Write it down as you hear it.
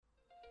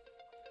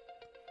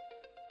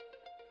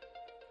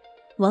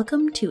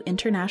Welcome to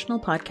International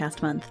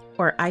Podcast Month,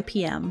 or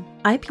IPM.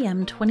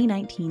 IPM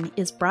 2019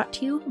 is brought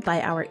to you by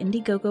our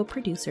Indiegogo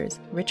producers,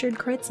 Richard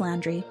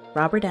Kreutz-Landry,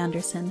 Robert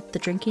Anderson, the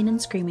Drinking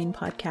and Screaming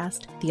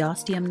Podcast, the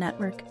Ostium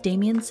Network,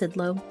 Damian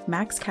Sidlow,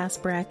 Max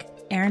Kasparek,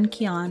 Aaron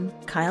Keon,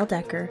 Kyle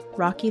Decker,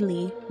 Rocky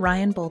Lee,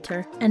 Ryan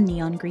Bolter, and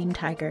Neon Green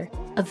Tiger.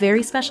 A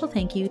very special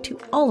thank you to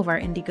all of our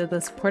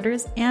Indiegogo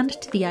supporters and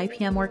to the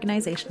IPM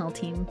organizational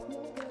team.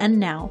 And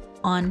now,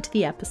 on to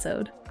the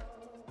episode.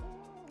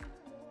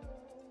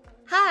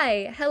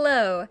 Hi,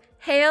 hello,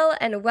 hail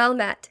and well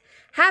met.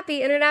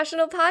 Happy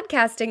International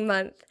Podcasting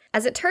Month.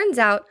 As it turns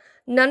out,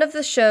 none of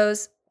the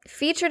shows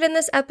featured in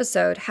this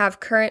episode have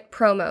current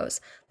promos,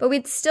 but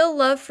we'd still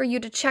love for you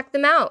to check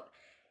them out.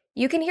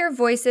 You can hear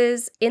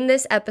voices in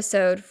this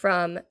episode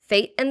from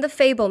Fate and the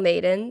Fable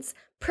Maidens,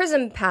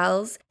 Prism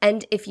Pals,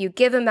 and If You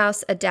Give a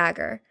Mouse a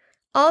Dagger.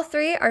 All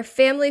three are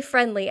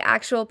family-friendly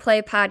actual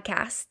play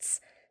podcasts,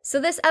 so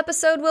this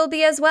episode will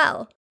be as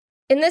well.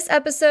 In this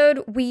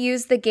episode, we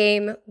use the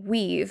game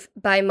Weave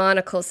by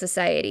Monocle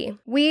Society.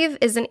 Weave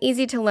is an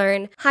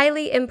easy-to-learn,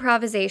 highly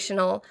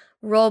improvisational,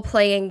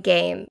 role-playing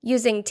game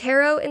using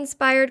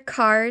tarot-inspired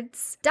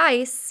cards,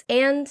 dice,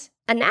 and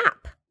an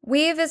app.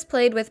 Weave is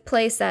played with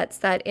playsets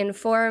that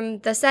inform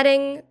the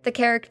setting, the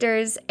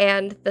characters,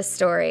 and the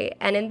story.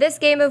 And in this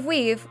game of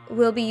Weave,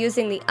 we'll be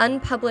using the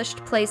unpublished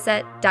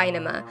playset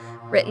Dynama,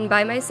 written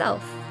by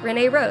myself,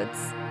 Renee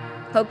Rhodes.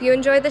 Hope you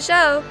enjoy the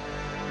show!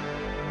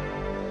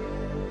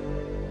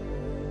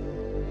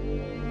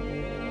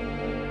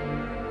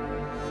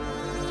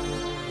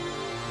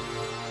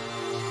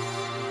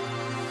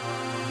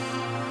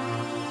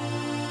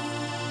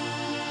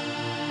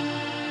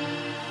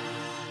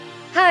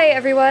 Hi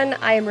everyone,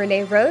 I am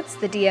Renee Rhodes,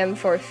 the DM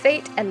for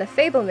Fate and the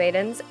Fable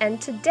Maidens,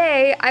 and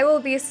today I will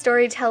be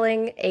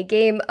storytelling a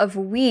game of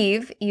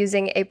Weave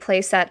using a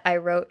playset I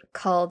wrote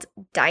called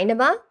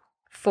Dynama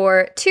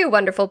for two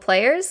wonderful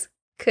players.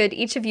 Could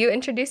each of you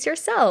introduce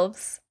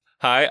yourselves?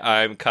 Hi,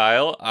 I'm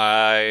Kyle.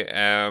 I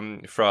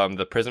am from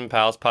the Prism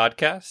Pals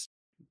podcast.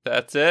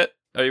 That's it.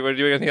 Are you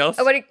doing anything else?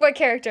 What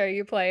character are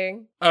you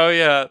playing? Oh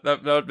yeah,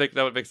 that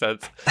would make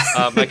sense.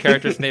 My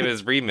character's name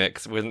is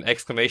Remix with an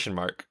exclamation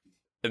mark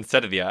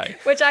instead of the I.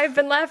 Which I've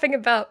been laughing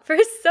about for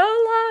so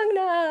long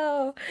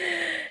now.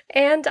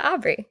 And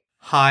Aubrey.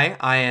 Hi,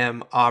 I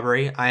am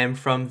Aubrey. I am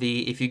from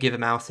the If You Give a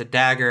Mouse a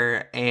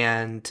Dagger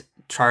and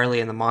Charlie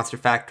and the Monster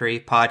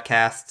Factory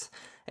podcasts,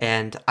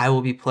 and I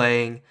will be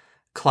playing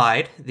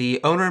Clyde,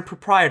 the owner and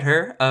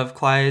proprietor of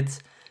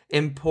Clyde's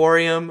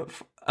Emporium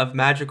of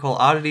Magical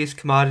Oddities,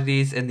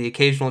 Commodities, and the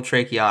occasional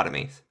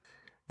tracheotomies.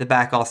 The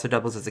back also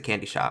doubles as a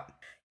candy shop.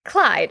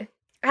 Clyde.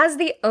 As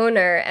the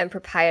owner and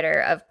proprietor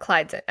of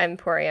Clyde's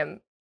Emporium,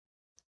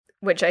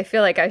 which I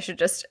feel like I should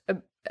just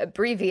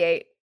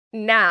abbreviate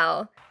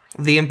now.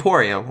 The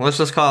Emporium. Let's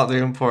just call it the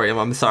Emporium.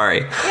 I'm sorry.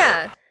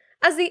 Yeah.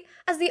 As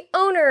the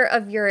owner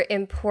of your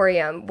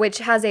Emporium, which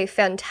has a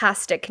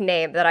fantastic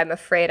name that I'm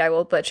afraid I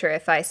will butcher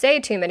if I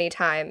say too many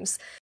times,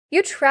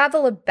 you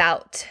travel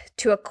about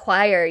to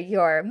acquire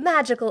your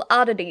magical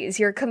oddities,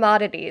 your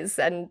commodities,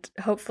 and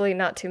hopefully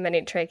not too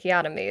many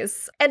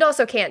tracheotomies. And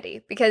also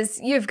candy,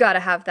 because you've got to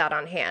have that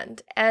on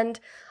hand. And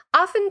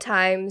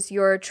oftentimes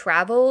your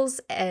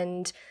travels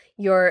and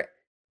your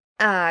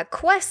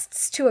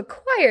quests to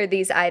acquire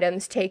these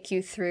items take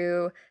you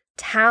through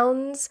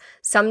towns.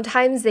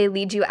 Sometimes they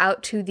lead you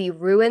out to the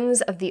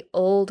ruins of the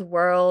old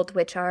world,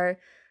 which are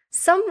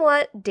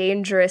somewhat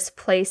dangerous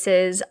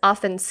places,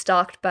 often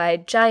stalked by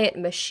giant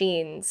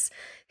machines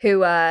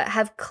who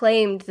have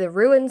claimed the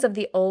ruins of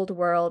the old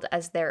world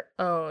as their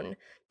own,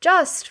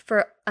 just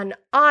for an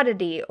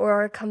oddity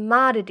or a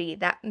commodity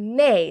that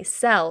may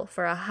sell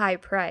for a high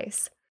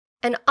price.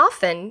 And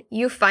often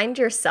you find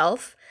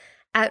yourself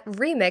at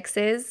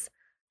Remix's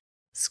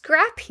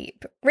scrap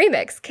heap.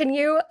 Remix, can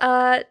you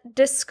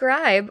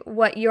describe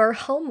what your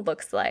home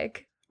looks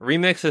like?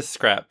 Remix's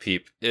scrap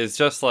heap is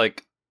just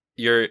like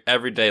your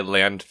everyday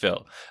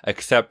landfill,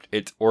 except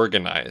it's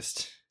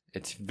organized.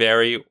 It's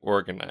very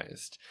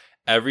organized.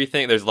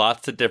 Everything, there's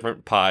lots of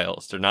different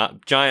piles. They're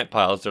not giant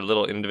piles, they're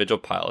little individual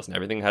piles, and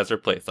everything has their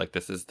place. Like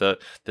this is the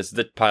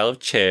pile of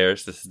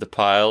chairs, this is the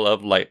pile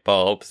of light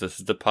bulbs, this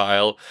is the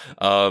pile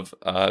of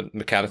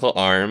mechanical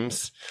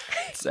arms.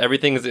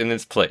 Everything is in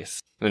its place.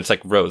 And it's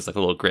like rows, like a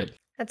little grid.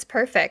 That's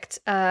perfect.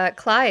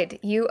 Clyde,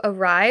 you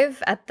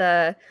arrive at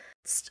the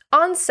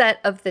onset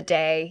of the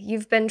day.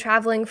 You've been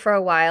traveling for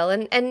a while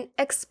and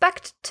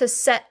expect to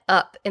set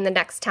up in the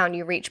next town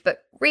you reach,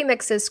 but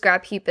Remix's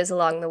scrap heap is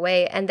along the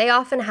way, and they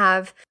often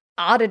have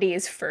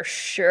oddities for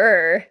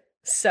sure.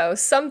 So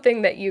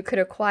something that you could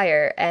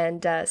acquire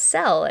and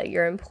sell at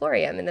your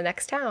Emporium in the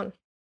next town.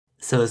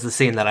 So is the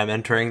scene that I'm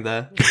entering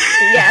the...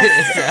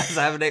 Yes. Is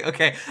happening?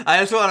 Okay, I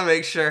just want to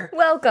make sure.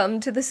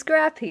 Welcome to the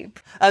scrap heap.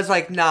 I was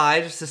like, nah,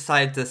 I just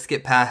decided to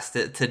skip past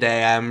it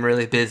today. I'm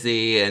really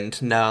busy, and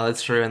no,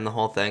 let's ruin the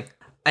whole thing.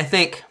 I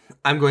think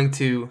I'm going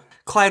to...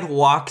 Clyde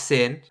walks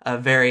in, a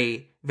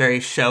very, very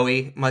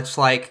showy, much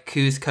like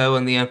Kuzco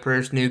in The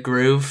Emperor's New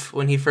Groove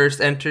when he first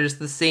enters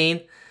the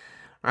scene.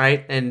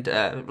 right? And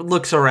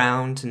looks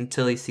around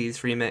until he sees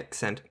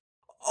Remix and,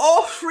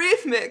 "Oh,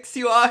 Remix,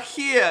 you are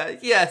here!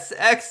 Yes,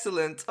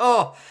 excellent.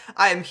 Oh,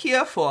 I am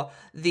here for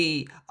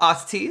the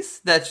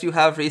oddities that you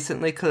have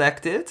recently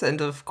collected,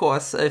 and of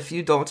course, if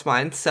you don't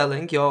mind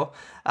selling your,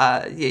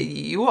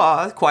 you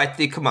are quite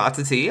the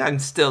commodity. I'm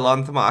still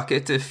on the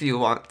market if you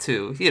want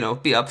to,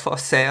 be up for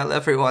sale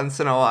every once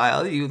in a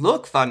while. You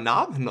look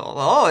phenomenal.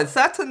 Oh, is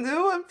that a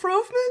new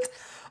improvement?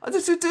 Or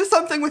did you do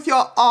something with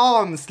your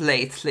arms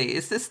lately?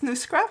 Is this new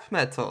scrap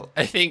metal?"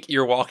 I think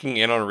you're walking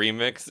in on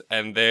Remix,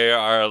 and they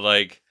are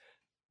like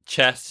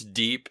chest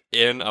deep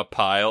in a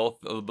pile,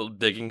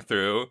 digging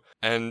through,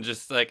 and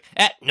just like,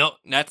 no,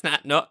 that's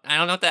not. No, I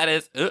don't know what that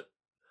is.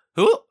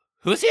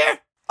 Who's here?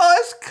 Oh,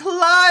 it's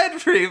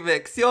Clyde,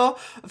 Remix, your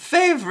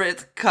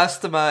favorite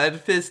customer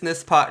and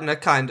business partner,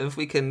 kind of.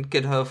 We can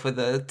get over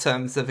the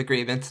terms of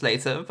agreement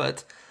later,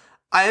 but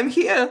I am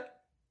here.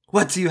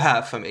 What do you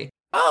have for me?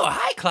 Oh,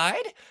 hi,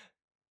 Clyde.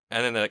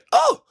 And then they're like,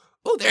 oh,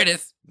 there it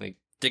is. They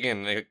dig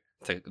in,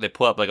 they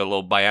pull up like a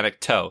little bionic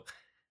toe.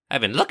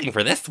 I've been looking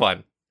for this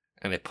one.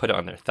 And they put it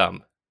on their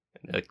thumb.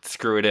 And they like,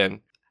 screw it in.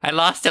 I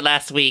lost it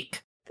last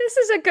week. This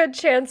is a good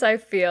chance, I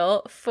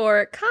feel,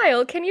 for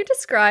Kyle. Can you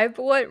describe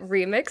what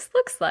Remix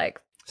looks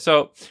like?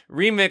 So,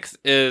 Remix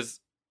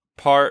is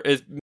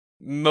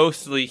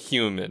mostly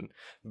human,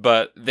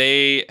 but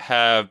they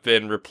have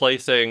been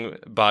replacing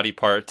body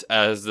parts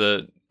as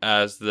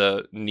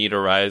the need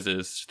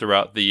arises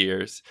throughout the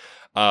years.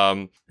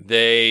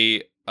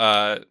 They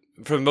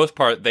for the most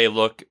part, they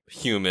look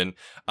human.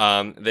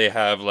 They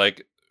have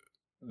like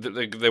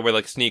they wear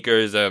like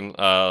sneakers and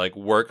like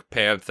work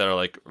pants that are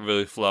like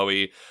really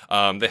flowy.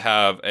 They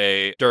have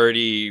a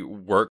dirty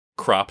work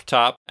crop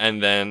top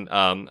and then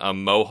a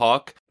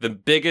mohawk. The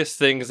biggest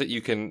things that you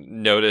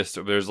can notice,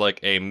 there's like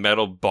a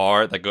metal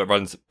bar that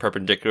runs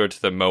perpendicular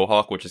to the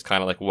mohawk, which is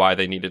kind of like why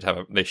they needed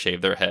to they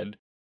shave their head,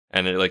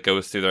 and it like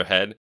goes through their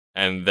head.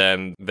 And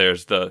then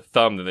there's the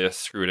thumb that they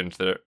just screwed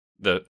into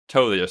the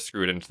toe they just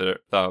screwed into their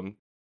thumb.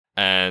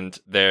 And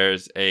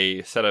there's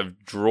a set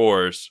of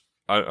drawers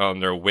on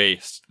their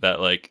waist that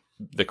like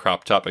the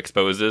crop top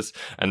exposes,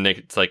 and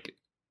it's like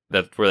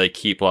that's where they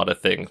keep a lot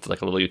of things,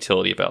 like a little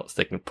utility belt, so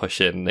they can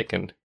push in, they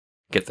can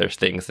get their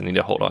things they need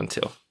to hold on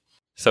to.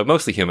 So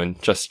mostly human,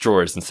 just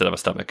drawers instead of a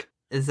stomach.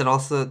 Does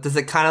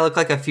it kind of look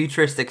like a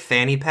futuristic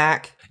fanny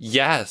pack?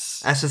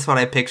 Yes. That's just what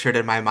I pictured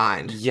in my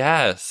mind.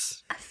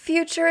 Yes. A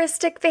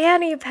futuristic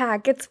fanny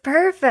pack. It's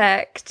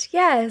perfect.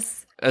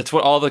 Yes. That's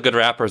what all the good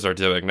rappers are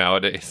doing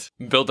nowadays.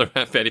 Build their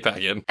fanny pack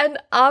in. And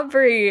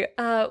Aubrey,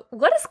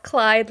 what does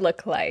Clyde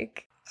look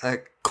like?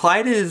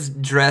 Clyde is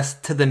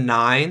dressed to the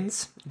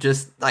nines.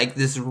 Just like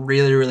this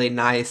really, really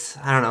nice,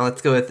 I don't know,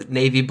 let's go with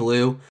navy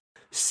blue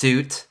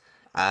suit.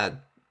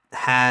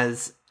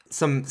 Has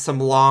some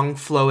long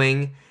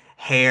flowing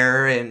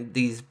hair and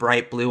these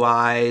bright blue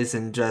eyes,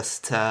 and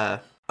just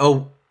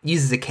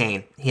uses a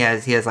cane. He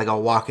has like a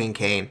walking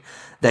cane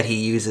that he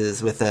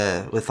uses with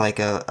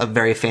a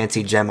very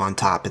fancy gem on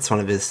top. It's one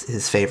of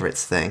his favorite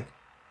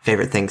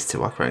things to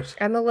walk around.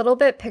 I'm a little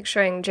bit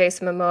picturing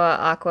Jason Momoa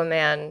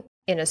Aquaman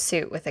in a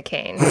suit with a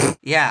cane.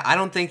 Yeah, I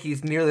don't think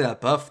he's nearly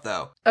that buff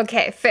though.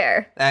 Okay,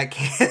 fair. That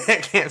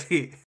can't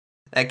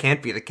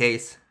be the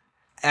case.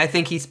 I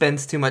think he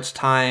spends too much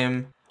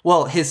time.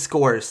 Well, his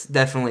scores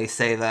definitely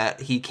say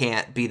that he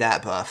can't be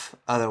that buff.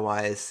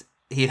 Otherwise,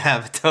 he'd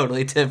have a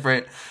totally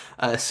different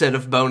set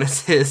of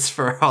bonuses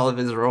for all of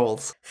his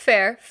roles.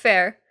 Fair.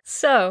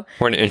 So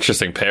we're an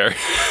interesting pair.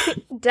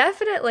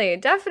 Definitely.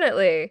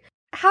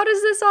 How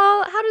does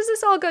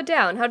this all go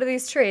down? How do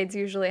these trades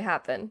usually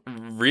happen?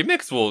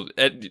 Remix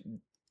it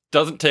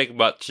doesn't take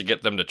much to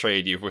get them to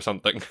trade you for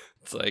something.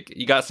 It's like,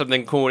 you got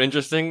something cool and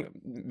interesting,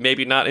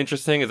 maybe not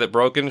interesting. Is it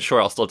broken?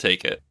 Sure, I'll still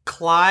take it.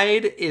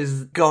 Clyde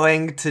is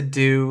going to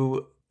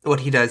do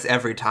what he does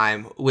every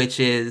time, which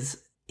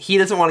is he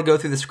doesn't want to go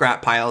through the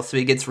scrap pile, so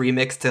he gets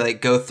Remix to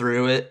like go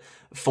through it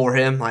for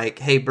him, like,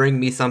 hey, bring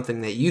me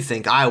something that you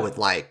think I would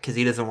like, because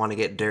he doesn't want to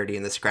get dirty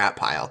in the scrap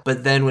pile.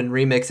 But then when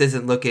Remix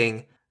isn't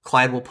looking,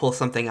 Clyde will pull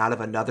something out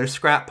of another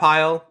scrap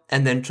pile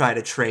and then try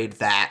to trade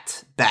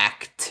that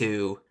back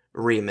to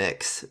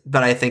Remix.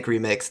 But I think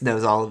Remix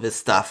knows all of his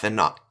stuff, and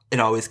it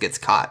always gets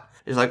caught.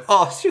 He's like,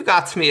 oh, you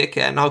got me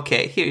again.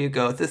 Okay, here you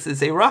go. This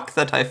is a rock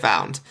that I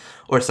found.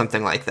 Or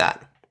something like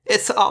that.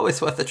 It's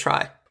always worth a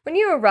try. When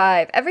you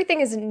arrive,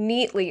 everything is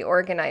neatly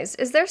organized.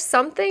 Is there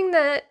something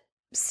that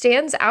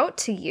stands out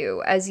to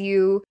you as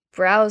you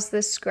browse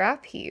this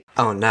scrap heap?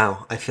 Oh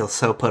no, I feel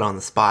so put on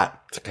the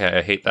spot. It's okay,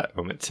 I hate that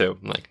moment too.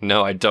 I'm like,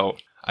 no, I don't.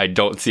 I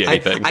don't see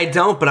anything. I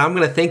don't, but I'm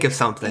going to think of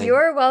something.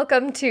 You're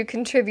welcome to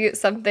contribute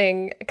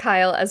something,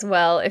 Kyle, as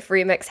well, if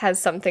Remix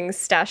has something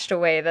stashed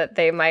away that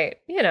they might,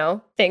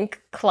 think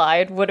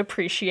Clyde would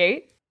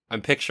appreciate.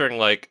 I'm picturing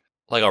like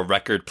a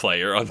record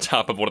player on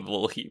top of one of the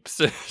little heaps.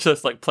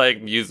 Just like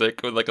playing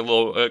music with like a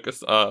little,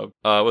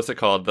 what's it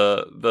called?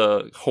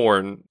 The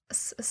horn.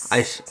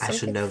 I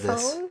should know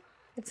this.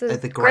 It's a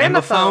The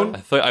gramophone.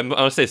 gramophone? I'm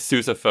going to say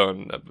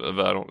sousaphone,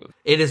 but I don't.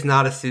 It is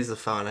not a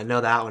sousaphone. I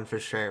know that one for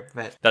sure.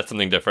 That's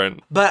something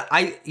different. But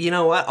you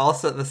know what?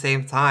 Also at the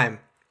same time,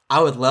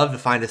 I would love to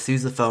find a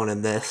sousaphone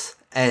in this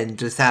and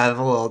just have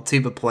a little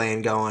tuba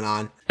playing going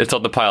on. It's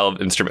on the pile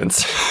of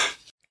instruments.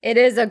 It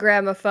is a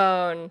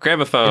gramophone.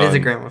 Gramophone. It is a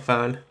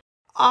gramophone.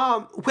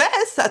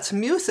 Where is that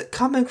music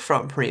coming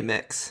from,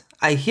 Premix?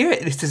 I hear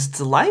it. It is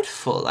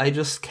delightful. I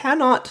just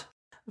cannot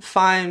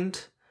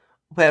find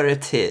where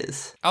it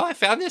is. Oh, I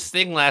found this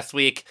thing last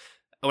week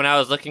when I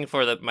was looking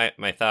for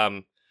my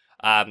thumb.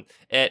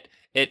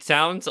 It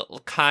sounds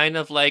kind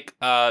of like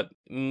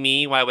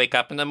me when I wake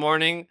up in the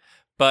morning,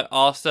 but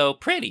also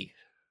pretty.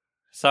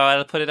 So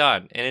I put it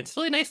on, and it's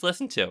really nice to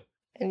listen to.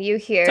 And you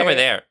hear... It's over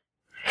there.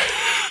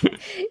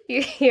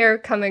 You hear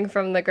coming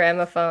from the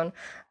gramophone,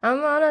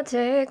 I'm gonna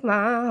take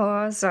my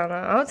horse on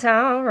the old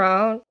town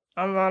road.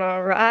 I'm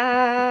gonna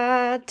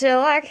ride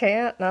till I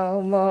can't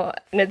no more.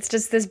 And it's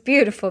just this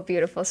beautiful,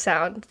 beautiful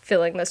sound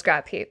filling the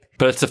scrap heap.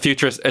 But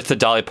it's the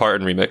Dolly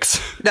Parton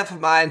remix. Never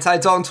mind, I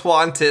don't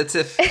want it.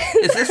 Is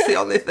this the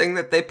only thing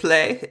that they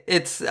play?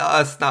 It's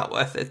not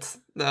worth it.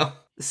 No.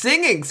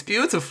 Singing's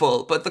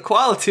beautiful, but the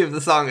quality of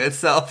the song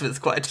itself is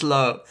quite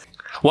low.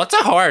 What's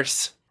a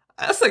horse?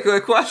 That's a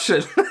good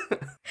question.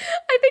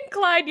 I think,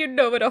 Clyde, you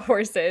know what a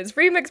horse is.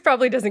 Remix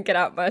probably doesn't get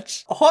out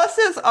much.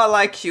 Horses are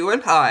like you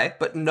and I,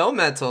 but no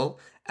metal,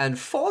 and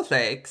 4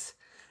 legs,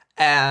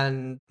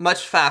 and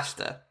much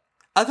faster.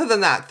 Other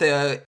than that,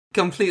 they're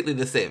completely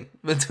the same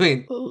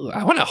between. Ooh,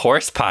 I want a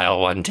horse pile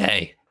one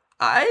day.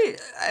 I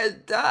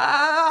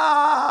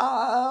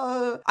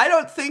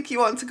don't think you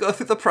want to go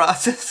through the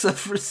process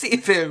of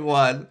receiving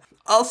one.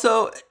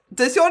 Also,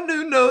 does your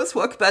new nose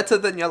work better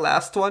than your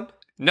last one?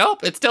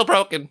 Nope, it's still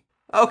broken.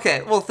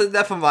 Okay, well,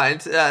 never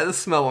mind. The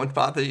smell won't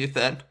bother you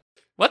then.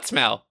 What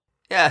smell?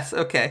 Yes,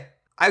 okay.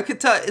 I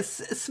could tell.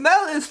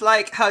 Smell is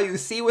like how you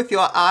see with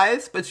your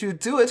eyes, but you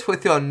do it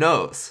with your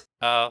nose.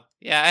 Oh,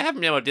 yeah, I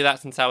haven't been able to do that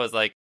since I was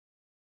like...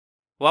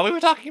 What we were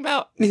talking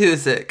about?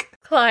 Music.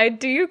 Clyde,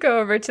 do you go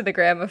over to the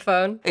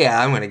gramophone?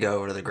 Yeah, I'm gonna go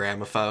over to the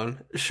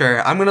gramophone.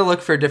 Sure, I'm gonna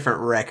look for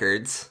different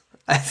records,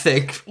 I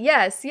think.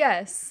 Yes.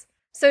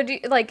 So do you,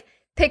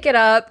 pick it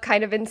up,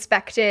 kind of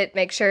inspect it,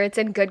 make sure it's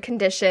in good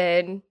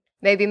condition.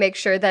 Maybe make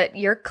sure that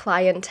your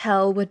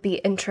clientele would be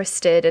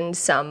interested in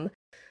some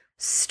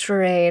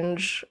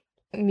strange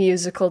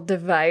musical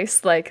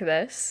device like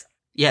this.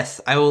 Yes,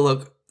 I will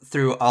look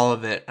through all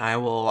of it.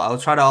 I'll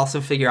try to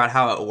also figure out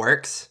how it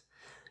works.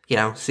 You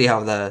know, see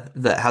how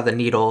the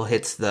needle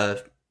hits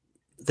the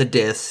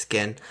disc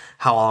and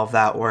how all of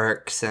that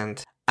works,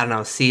 and I don't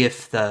know, see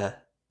if I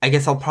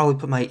guess I'll probably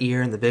put my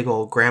ear in the big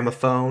old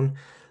gramophone,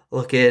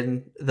 look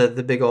in the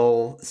big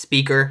old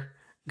speaker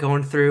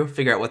going through,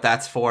 figure out what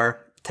that's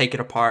for. Take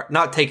it apart.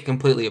 Not take it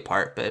completely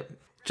apart, but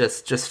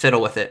just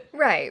fiddle with it.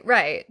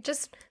 Right.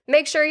 Just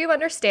make sure you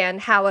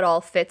understand how it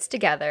all fits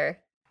together.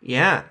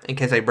 Yeah, in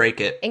case I break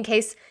it. In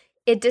case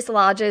it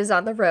dislodges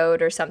on the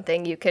road or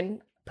something, you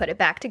can put it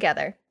back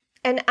together.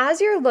 And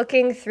as you're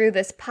looking through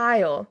this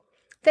pile,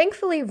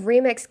 thankfully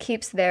Remix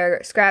keeps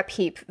their scrap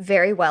heap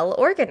very well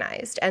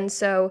organized. And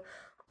so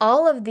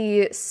all of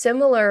the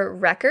similar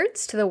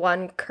records to the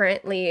one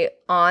currently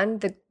on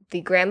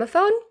the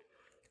gramophone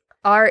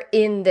are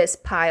in this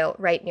pile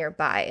right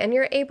nearby, and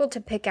you're able to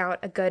pick out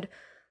a good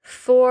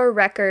 4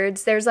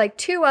 records. There's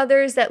 2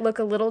 others that look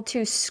a little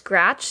too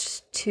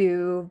scratched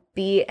to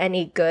be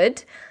any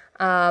good,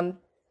 but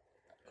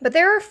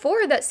there are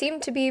 4 that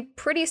seem to be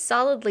pretty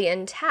solidly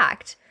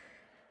intact.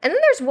 And then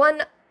there's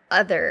one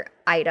other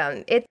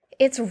item.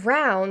 It's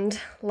round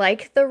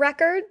like the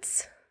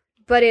records,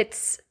 but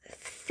it's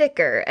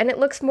thicker, and it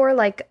looks more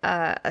like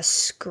a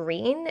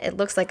screen. It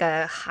looks like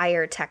a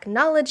higher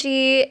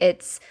technology.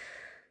 It's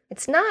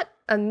not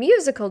a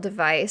musical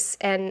device,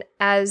 and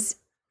as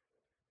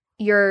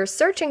you're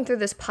searching through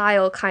this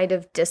pile kind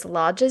of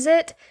dislodges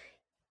it,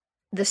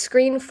 the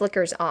screen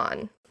flickers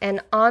on. And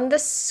on the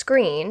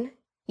screen,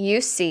 you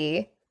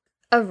see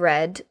a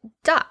red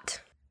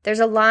dot.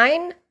 There's a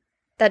line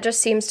that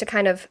just seems to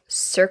kind of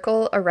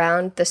circle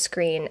around the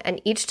screen,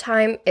 and each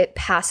time it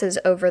passes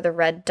over the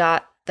red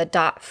dot, the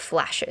dot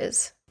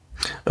flashes.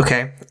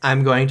 Okay,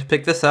 I'm going to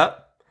pick this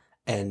up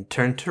and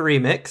turn to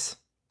Remix.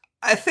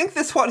 I think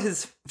this one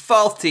is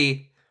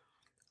faulty.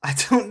 I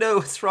don't know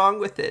what's wrong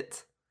with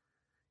it.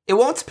 It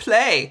won't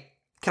play.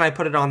 Can I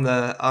put it on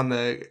the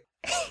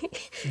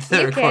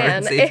recorder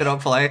and see if it'll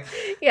play?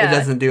 Yeah. It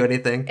doesn't do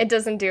anything. It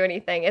doesn't do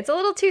anything. It's a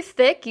little too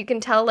thick. You can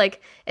tell it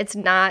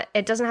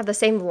doesn't have the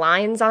same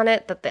lines on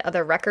it that the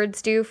other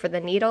records do for the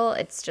needle.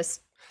 It's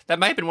just... That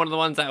might have been one of the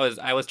ones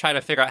I was trying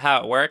to figure out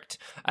how it worked.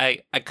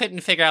 I couldn't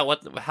figure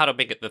out how to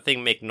make the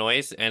thing make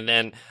noise, and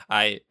then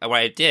when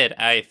I did,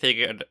 I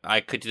figured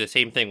I could do the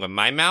same thing with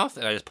my mouth,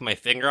 and I just put my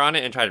finger on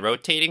it and tried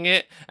rotating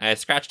it, and I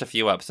scratched a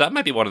few up. So that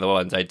might be one of the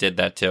ones I did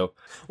that too.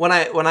 When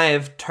I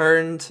have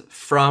turned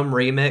from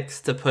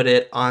Remix to put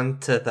it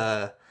onto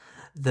the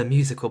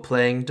musical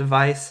playing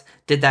device,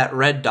 Did that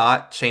red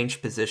dot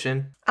change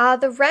position?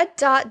 The red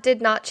dot did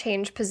not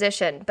change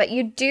position, but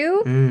you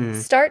do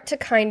start to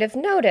kind of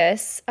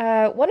notice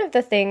one of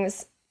the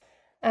things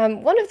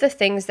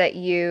that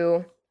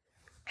you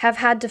have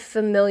had to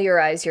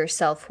familiarize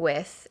yourself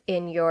with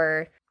in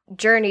your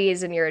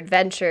journeys and your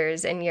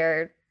adventures and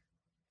your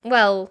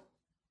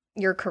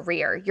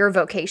career, your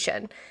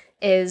vocation,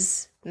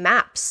 is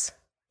maps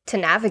to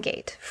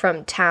navigate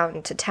from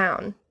town to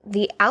town.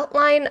 The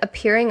outline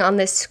appearing on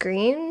this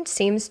screen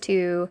seems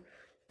to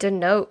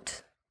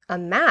denote a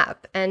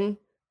map, and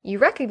you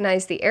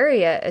recognize the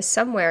area as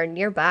somewhere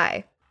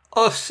nearby.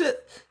 Oh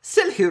shit,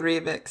 silly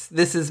remix.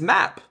 This is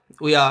Map.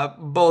 We are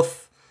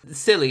both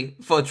silly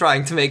for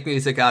trying to make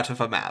music out of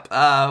a map.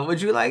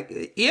 Would you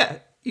like... Yeah,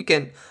 you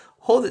can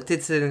hold it.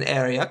 It's in an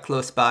area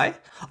close by.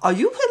 Are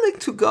you willing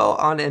to go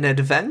on an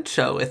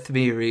adventure with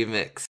me,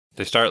 remix?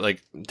 They start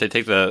they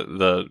take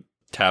the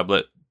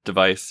tablet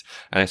device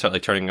and they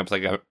start turning up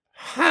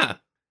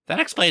that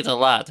explains a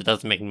lot. It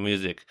doesn't make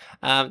music.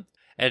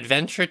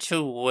 Adventure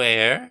to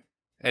where?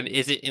 And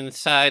is it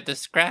inside the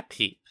scrap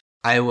heap?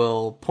 I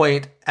will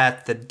point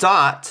at the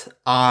dot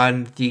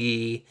on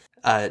the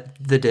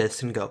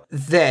disc and go,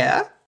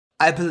 there?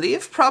 I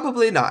believe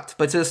probably not,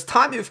 but it's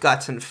time you've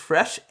gotten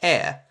fresh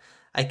air.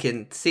 I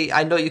can see,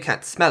 I know you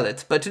can't smell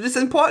it, but it is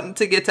important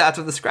to get out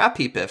of the scrap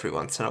heap every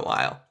once in a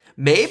while.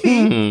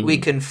 Maybe we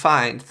can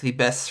find the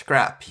best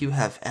scrap you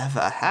have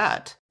ever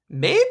had.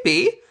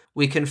 Maybe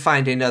we can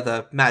find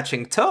another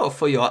matching toe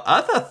for your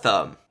other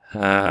thumb.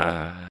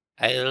 I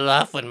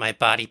love when my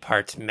body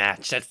parts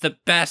match. That's the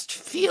best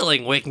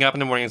feeling, waking up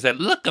in the morning and saying,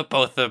 look at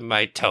both of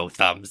my toe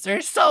thumbs.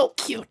 They're so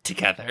cute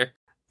together.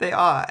 They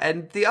are,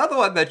 and the other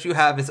one that you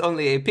have is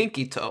only a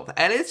pinky toe,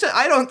 and it's just,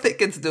 I don't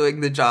think it's doing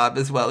the job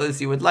as well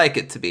as you would like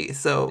it to be,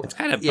 so... It's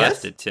kind of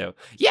busted, too.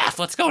 Yes,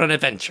 let's go on an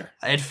adventure.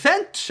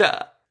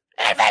 Adventure!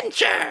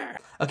 Adventure!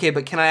 Okay,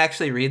 but can I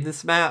actually read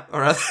this map,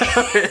 or is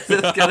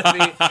this gonna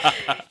be...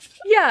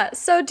 Yeah,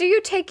 so do you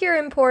take your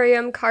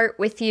Emporium cart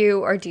with you,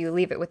 or do you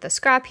leave it with the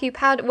scrap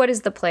heap? What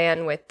is the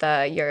plan with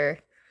your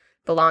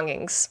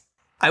belongings?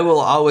 I will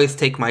always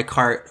take my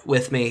cart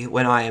with me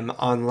when I am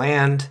on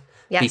land,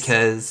 yes,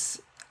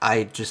 because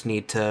I just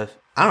need to,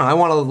 I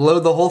want to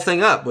load the whole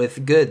thing up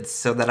with goods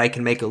so that I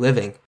can make a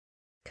living.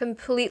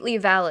 Completely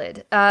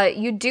valid.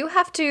 You do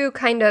have to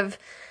kind of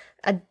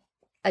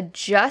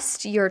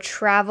adjust your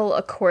travel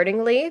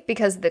accordingly,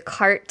 because the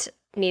cart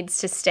needs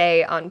to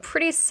stay on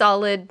pretty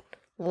solid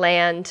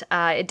land.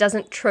 It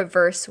doesn't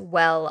traverse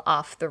well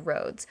off the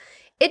roads.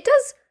 It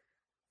does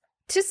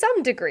to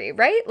some degree,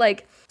 right?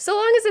 So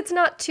long as it's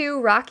not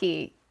too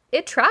rocky,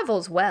 it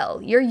travels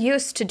well. You're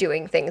used to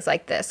doing things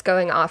like this,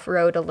 going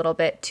off-road a little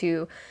bit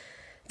to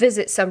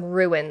visit some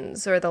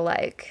ruins or the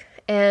like.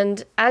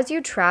 And as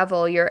you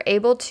travel, you're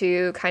able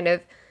to kind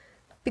of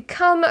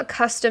become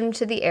accustomed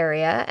to the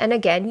area. And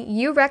again,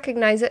 you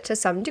recognize it to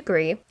some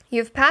degree.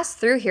 You've passed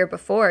through here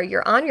before.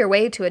 You're on your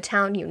way to a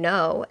town you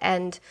know,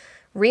 and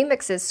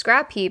Remix's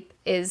scrap heap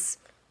is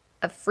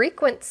a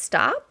frequent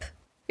stop.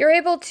 You're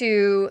able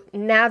to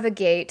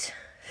navigate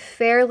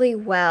fairly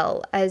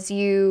well as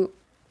you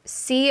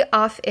see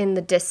off in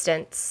the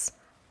distance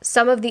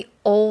some of the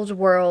old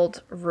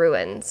world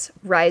ruins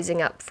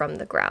rising up from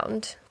the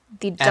ground.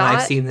 And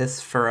I've seen this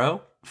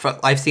furrow.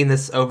 I've seen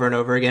this over and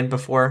over again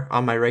before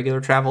on my regular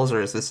travels,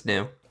 or is this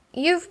new?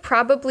 You've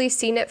probably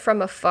seen it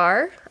from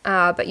afar,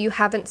 but you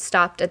haven't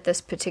stopped at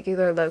this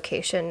particular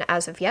location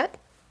as of yet.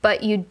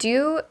 But you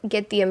do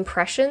get the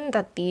impression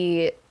that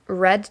the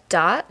red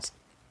dot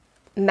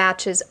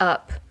matches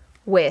up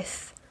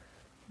with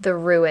the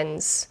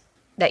ruins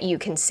that you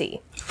can see.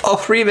 Oh,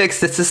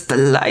 Remix, this is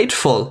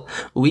delightful.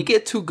 We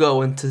get to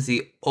go into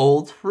the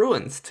old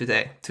ruins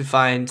today to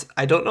find,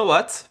 I don't know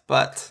what,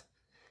 but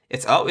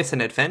it's always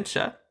an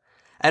adventure.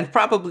 And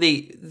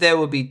probably there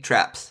will be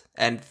traps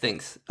and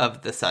things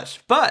of the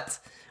such. But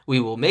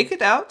we will make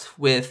it out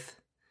with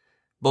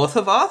both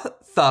of our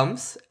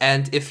thumbs,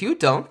 and if you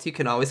don't, you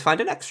can always find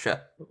an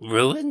extra.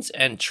 Ruins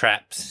and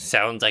traps.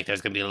 Sounds like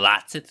there's going to be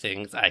lots of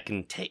things I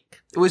can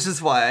take. Which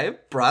is why I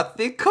brought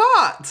the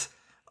cart.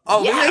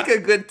 Oh, yeah. We make a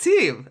good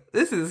team.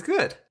 This is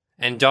good.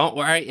 And don't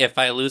worry, if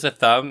I lose a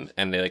thumb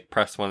and they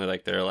press one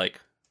of their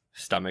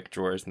stomach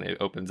drawers and it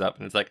opens up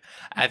and it's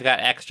I've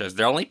got extras.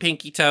 They're only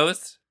pinky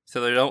toes,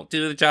 so they don't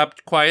do the job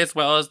quite as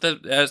well as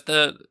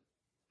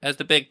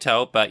the big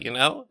toe, but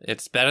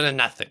it's better than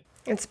nothing.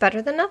 It's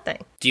better than nothing.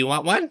 Do you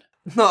want one?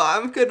 No,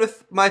 I'm good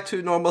with my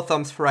 2 normal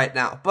thumbs for right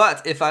now.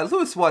 But if I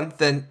lose one,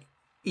 then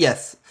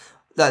yes,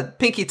 the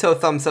pinky toe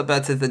thumbs are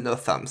better than no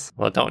thumbs.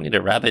 Well, don't need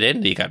to rub it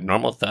in. You got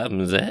normal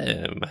thumbs.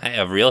 I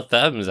have real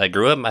thumbs. I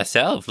grew them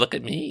myself. Look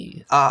at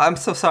me. I'm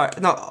so sorry.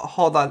 No,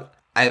 hold on.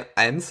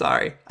 I'm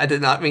sorry. I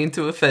did not mean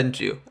to offend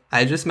you.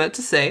 I just meant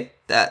to say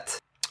that...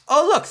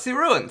 Oh, look, the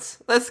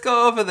ruins. Let's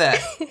go over there.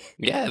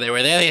 Yeah, they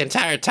were there the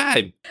entire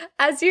time.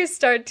 As you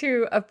start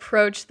to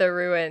approach the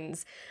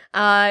ruins,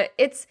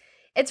 it's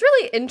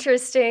really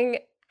interesting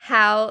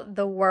how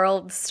the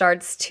world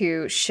starts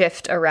to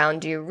shift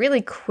around you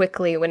really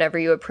quickly whenever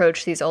you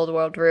approach these old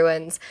world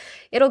ruins.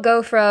 It'll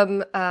go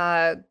from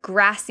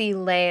grassy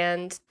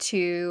land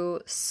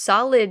to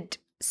solid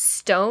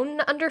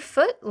stone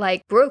underfoot,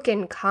 like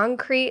broken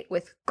concrete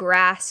with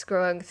grass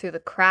growing through the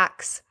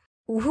cracks.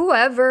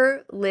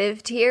 Whoever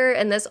lived here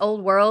in this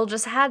old world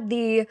just had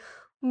the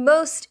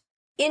most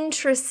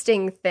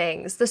interesting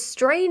things, the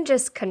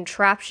strangest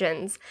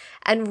contraptions,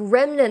 and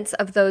remnants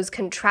of those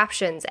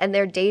contraptions and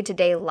their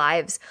day-to-day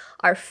lives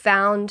are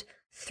found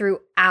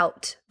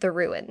throughout the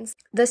ruins.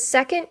 The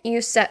second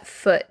you set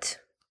foot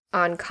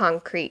on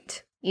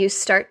concrete, you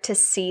start to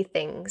see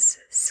things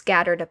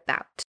scattered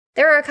about.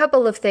 There are a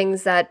couple of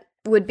things that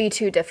would be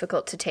too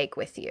difficult to take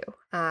with you.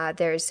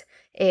 There's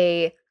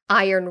a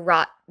iron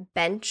wrought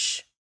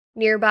bench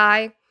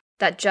nearby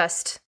that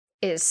just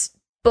is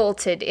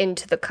bolted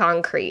into the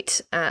concrete,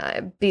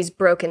 these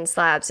broken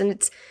slabs, and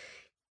it's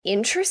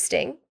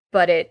interesting,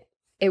 but it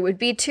would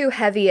be too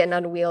heavy and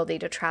unwieldy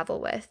to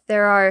travel with.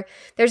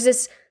 There's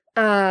this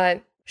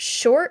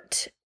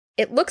short,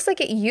 it looks like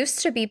it used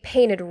to be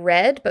painted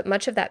red, but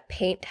much of that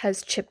paint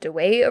has chipped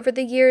away over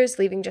the years,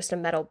 leaving just a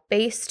metal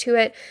base to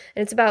it,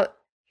 and it's about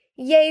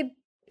yay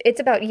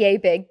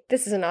big.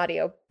 This is an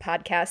audio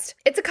podcast.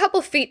 It's a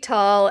couple feet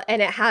tall, and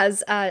it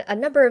has a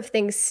number of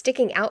things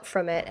sticking out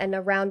from it and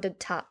a rounded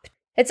top.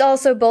 It's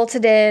also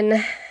bolted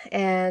in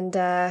and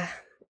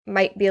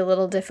might be a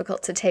little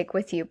difficult to take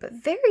with you, but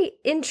very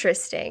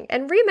interesting.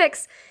 And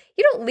Remix,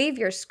 you don't leave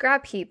your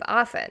scrap heap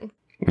often.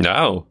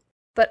 No.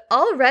 But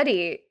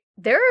already,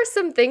 there are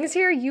some things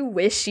here you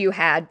wish you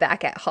had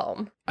back at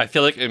home. I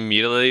feel like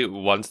immediately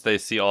once they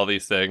see all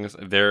these things,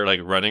 they're like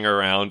running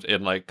around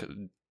in like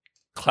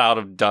cloud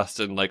of dust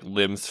and like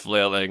limbs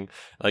flailing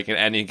like in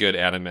any good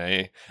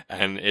anime,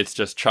 and it's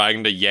just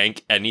trying to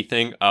yank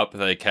anything up that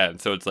they can.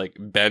 So it's like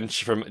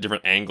bench from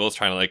different angles,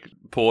 trying to like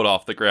pull it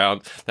off the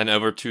ground, then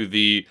over to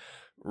the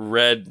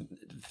red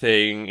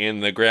thing in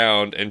the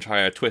ground and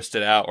try to twist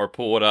it out or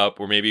pull it up,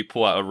 or maybe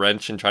pull out a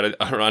wrench and try to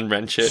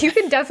unwrench it. You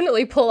can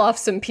definitely pull off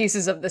some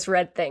pieces of this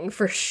red thing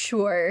for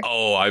sure.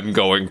 Oh, I'm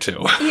going to.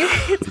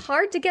 It's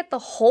hard to get the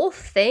whole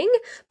thing,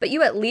 but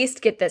you at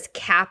least get this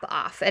cap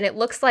off, and it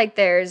looks like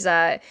there's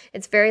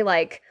it's very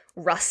like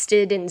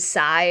rusted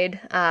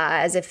inside,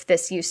 as if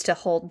this used to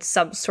hold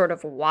some sort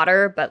of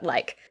water, but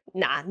like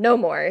nah, no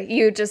more.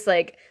 You just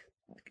like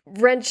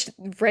wrench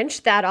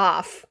that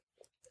off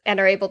and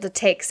are able to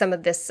take some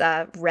of this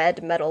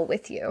red metal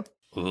with you.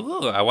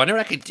 Ooh, I wonder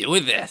what I could do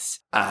with this.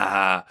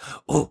 I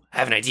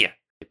have an idea.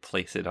 I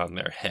place it on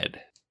their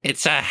head.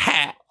 It's a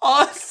hat.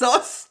 Oh,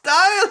 so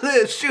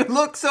stylish! You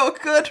look so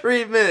good,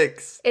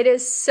 Remix! It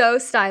is so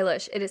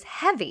stylish. It is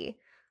heavy.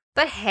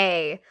 But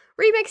hey,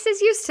 Remix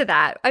is used to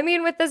that. I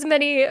mean, with as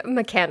many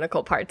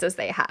mechanical parts as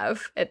they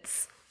have,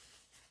 it's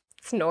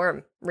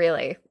norm,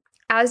 really.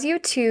 As you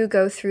two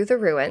go through the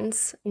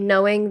ruins,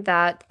 knowing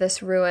that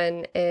this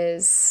ruin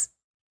is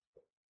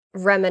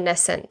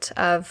reminiscent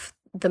of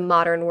the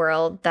modern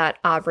world that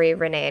Aubrey,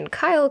 Renee, and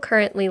Kyle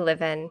currently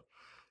live in,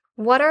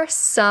 what are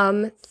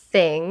some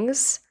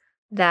things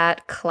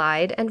that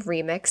Clyde and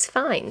Remix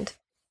find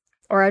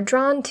or are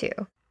drawn to?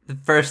 The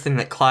first thing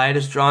that Clyde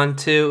is drawn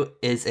to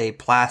is a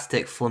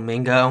plastic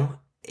flamingo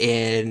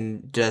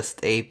in just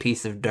a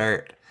piece of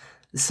dirt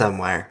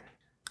somewhere.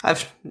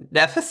 I've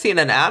never seen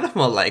an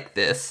animal like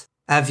this.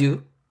 Have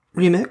you,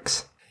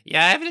 Remix?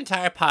 Yeah, I have an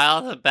entire pile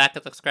at the back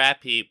of the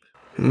scrap heap.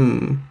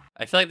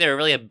 I feel like they were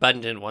really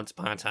abundant once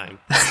upon a time.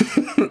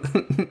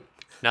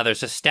 Now there's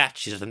just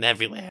statues of them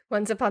everywhere.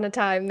 Once upon a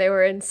time, they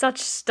were in such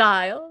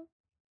style.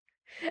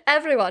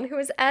 Everyone who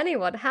was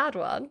anyone had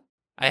one.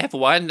 I have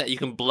one that you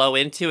can blow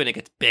into and it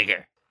gets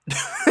bigger.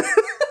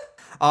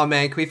 Oh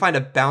man, can we find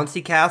a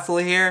bouncy castle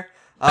here?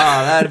 Oh,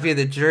 that'd be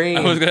the dream.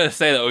 I was gonna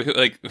say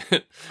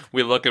that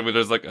we look and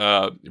there's like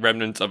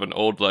remnants of an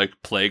old like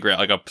playground,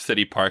 like a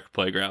city park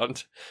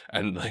playground,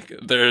 and like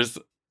there's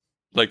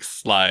like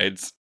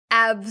slides.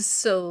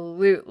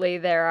 Absolutely,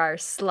 there are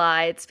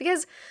slides,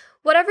 because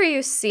whatever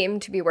you seem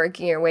to be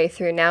working your way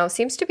through now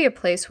seems to be a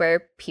place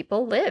where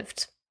people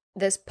lived.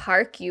 This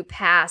park you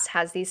pass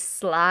has these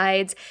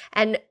slides,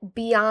 and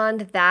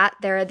beyond that,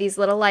 there are these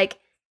little like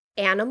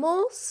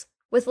animals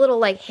with little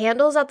like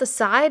handles at the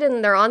side,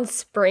 and they're on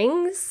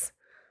springs.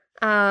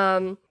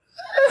 There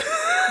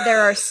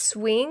are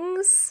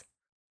swings.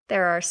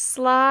 There are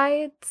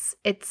slides.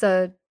 It's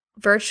a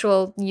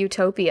virtual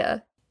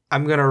utopia.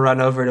 I'm gonna run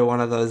over to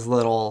one of those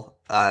little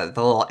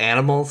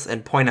animals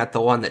and point at the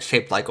one that's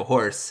shaped like a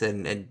horse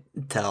and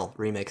tell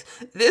Remix,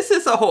 this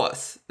is a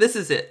horse. This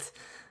is it.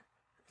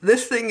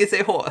 This thing is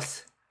a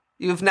horse.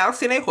 You've now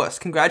seen a horse.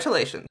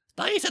 Congratulations.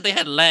 I thought you said they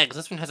had legs.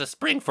 This one has a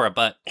spring for a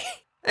butt.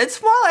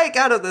 It's more like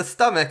out of the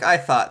stomach, I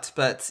thought,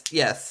 but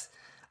yes.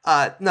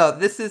 No,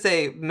 this is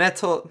a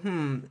metal,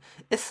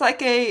 it's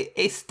like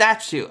a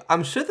statue.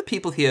 I'm sure the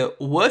people here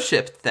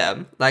worshipped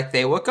them like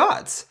they were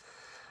gods.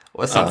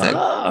 Or something.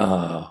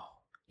 Oh,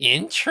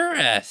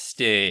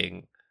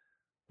 interesting.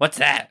 What's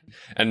that?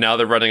 And now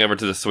they're running over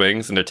to the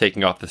swings and they're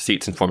taking off the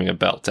seats and forming a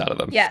belt out of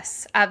them.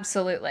 Yes,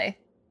 absolutely.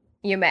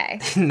 You may.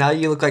 Now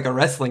you look like a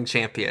wrestling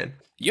champion.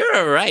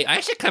 You're right. I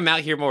should come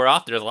out here more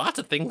often. There's lots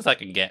of things I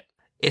can get.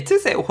 It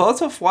is a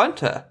world of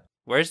wonder.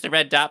 Where's the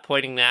red dot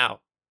pointing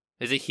now?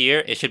 Is it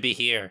here? It should be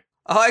here.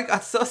 Oh, I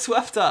got so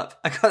swept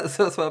up.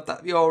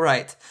 You're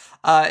right.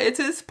 It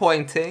is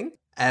pointing,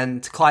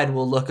 and Clyde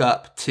will look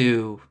up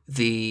to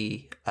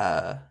the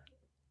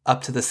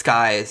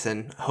skies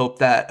and hope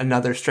that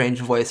another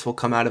strange voice will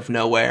come out of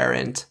nowhere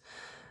and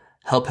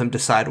help him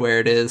decide where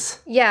it is.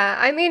 Yeah,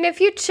 I mean, if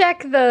you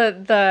check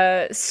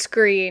the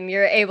screen,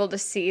 you're able to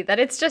see that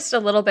it's just a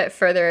little bit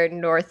further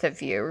north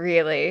of you,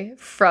 really,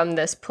 from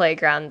this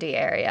playgroundy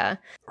area.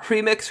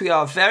 Remix, we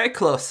are very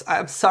close. I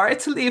am sorry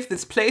to leave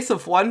this place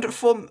of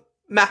wonderful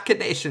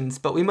machinations,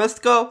 but we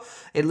must go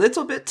a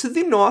little bit to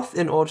the north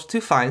in order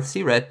to find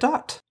the red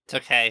dot. It's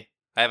okay.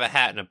 I have a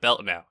hat and a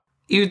belt now.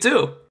 You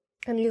do.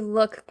 And you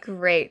look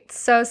great.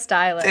 So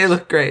stylish. They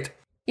look great.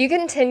 You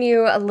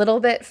continue a little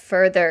bit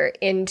further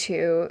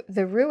into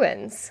the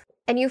ruins,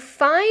 and you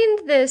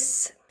find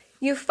that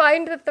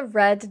the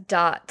red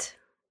dot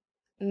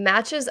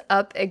matches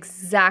up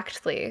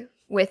exactly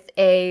with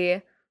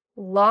a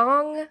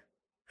long,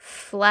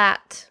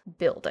 flat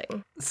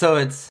building. So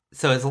it's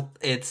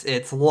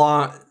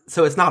long.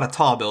 So it's not a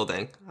tall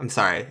building. I'm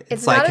sorry.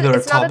 It's like not a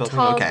tall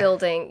tall Okay.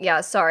 building.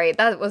 Yeah, sorry,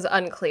 that was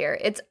unclear.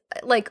 It's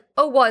like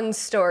a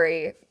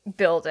 1-story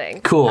building.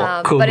 Cool.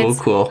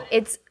 Cool.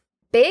 It's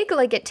big,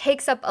 like it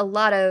takes up a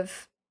lot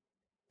of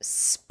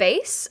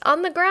space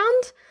on the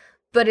ground,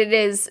 but it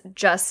is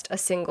just a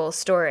single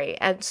story.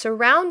 And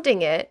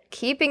surrounding it,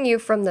 keeping you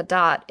from the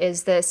dot,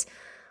 is this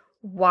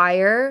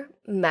wire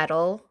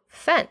metal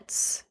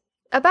fence.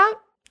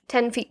 About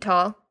 10 feet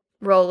tall,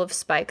 roll of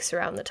spikes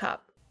around the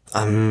top.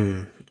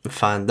 Fine.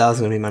 That was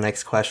going to be my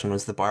next question,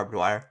 was the barbed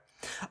wire.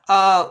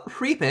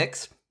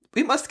 Remix,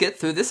 we must get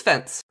through this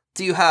fence.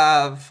 Do you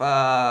have,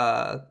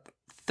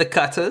 the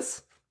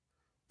cutters?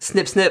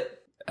 Snip, snip.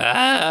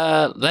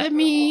 Let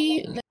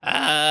me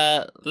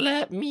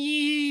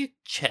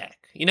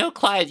check. You know,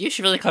 Clyde, you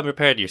should really come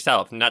prepared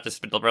yourself, not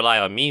just rely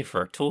on me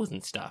for tools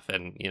and stuff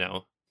and,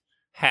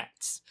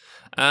 hats.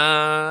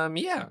 Yeah.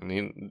 I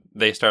mean,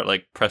 they start,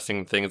 like,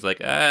 pressing things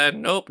like,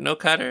 nope, no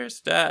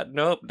cutters.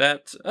 Nope,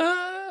 that's,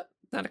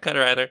 not a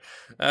cutter either.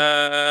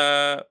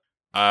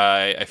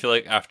 I feel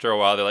like after a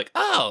while they're like,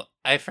 oh,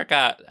 I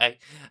forgot. I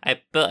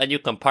built a new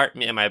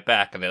compartment in my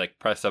back, and they like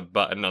press a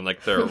button on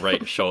like their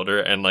right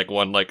shoulder, and like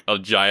one like a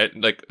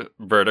giant like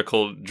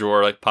vertical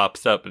drawer like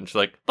pops up, and she's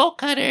like, bolt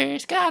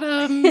cutters, got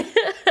 'em.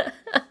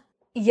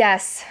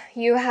 Yes,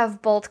 you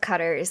have bolt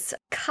cutters.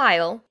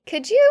 Kyle,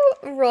 could you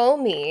roll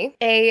me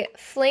a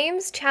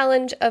Flames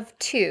challenge of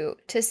 2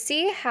 to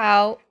see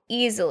how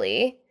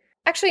easily...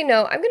 Actually,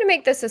 no, I'm going to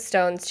make this a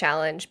Stones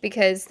challenge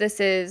because this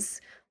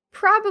is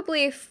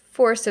probably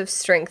force of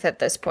strength at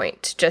this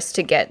point, just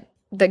to get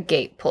the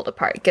gate pulled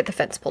apart, get the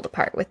fence pulled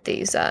apart with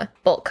these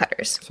bolt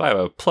cutters. So I have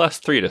a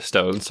 +3 to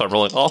stones, so I'm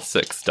rolling all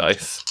 6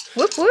 dice.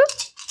 Whoop whoop.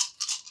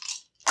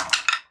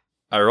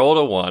 I rolled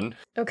a 1.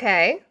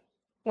 Okay.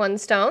 1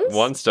 stones?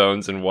 1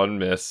 stones and 1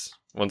 miss.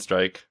 1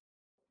 strike.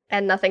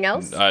 And nothing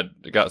else? I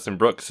got some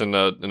brooks and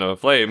a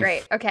flame.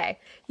 Great. Okay.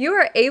 You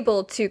are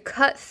able to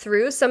cut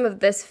through some of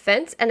this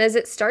fence, and as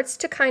it starts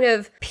to kind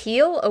of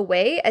peel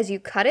away as you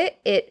cut it,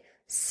 it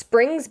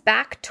springs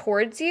back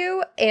towards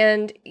you,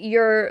 and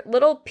your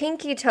little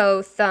pinky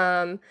toe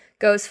thumb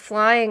goes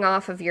flying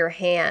off of your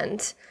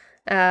hand.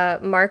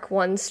 Mark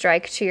 1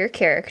 strike to your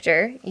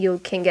character. You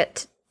can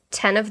get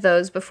 10 of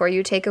those before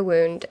you take a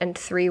wound, and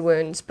 3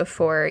 wounds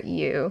before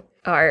you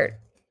are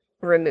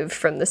removed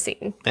from the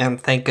scene.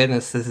 And thank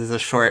goodness this is a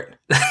short.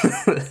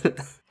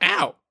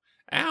 Ow,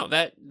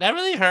 that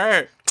really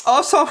hurt.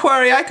 Oh, don't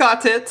worry, I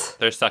got it.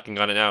 They're sucking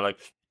on it now, like,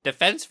 The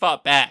fence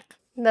fought back.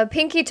 The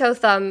pinky toe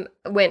thumb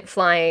went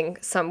flying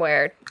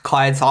somewhere.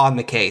 Clyde's on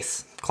the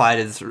case.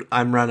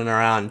 I'm running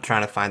around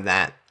trying to find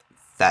that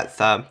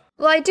thumb.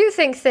 Well, I do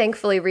think,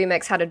 thankfully,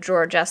 Remix had a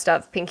drawer just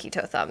of pinky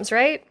toe thumbs,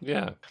 right?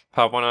 yeah.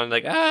 Pop one on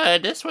like,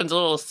 this one's a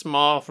little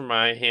small for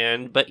my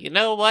hand, but you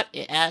know what?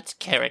 It adds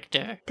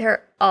character.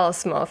 They're all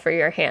small for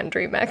your hand,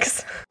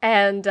 Remix.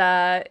 And,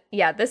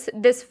 yeah,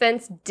 this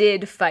fence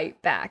did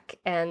fight back,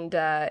 and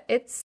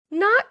it's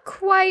not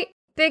quite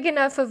big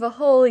enough of a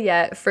hole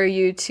yet for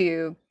you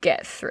to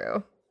get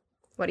through.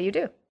 What do you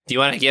do? Do you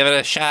want to give it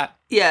a shot?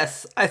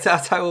 Yes, I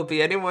doubt I will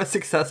be any more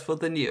successful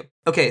than you.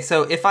 Okay,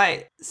 so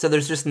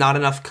there's just not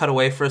enough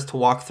cutaway for us to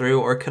walk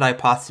through, or could I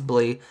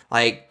possibly,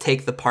 like,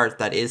 take the part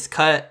that is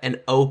cut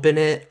and open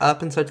it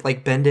up and such,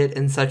 like, bend it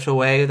in such a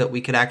way that we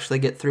could actually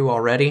get through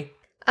already?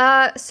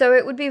 So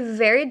it would be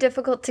very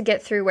difficult to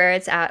get through where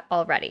it's at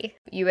already.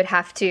 You would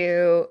have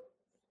to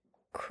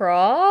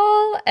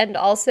crawl, and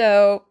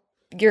also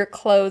your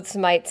clothes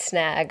might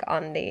snag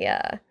on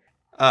the,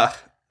 Out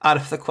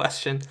of the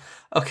question.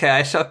 Okay,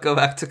 I shall go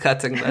back to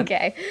cutting then.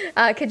 Okay.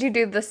 Could you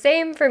do the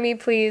same for me,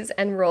 please,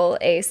 and roll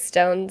a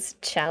Stones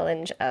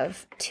challenge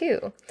of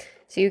 2?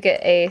 So you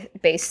get a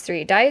base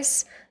 3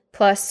 dice,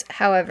 plus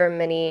however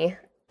many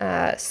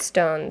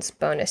stones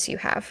bonus you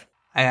have.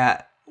 I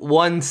got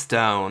 1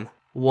 stone,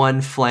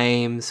 1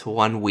 flames,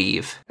 1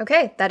 weave.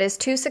 Okay, that is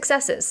 2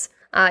 successes.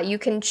 You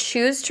can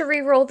choose to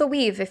re-roll the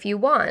weave if you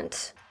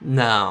want.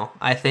 No,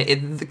 I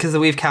think because the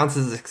weave counts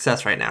as a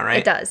success right now, right?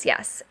 It does,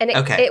 yes. And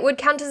it would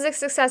count as a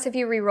success if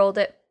you re-rolled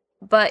it,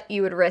 but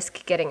you would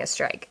risk getting a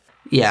strike.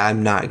 Yeah,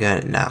 I'm not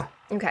gonna. No.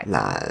 Okay.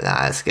 Nah,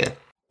 that's good.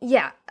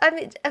 Yeah, I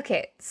mean,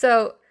 okay,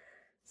 so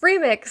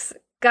Remix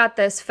got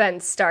this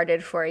fence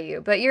started for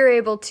you, but you're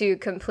able to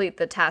complete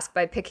the task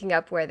by picking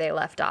up where they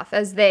left off.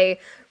 As they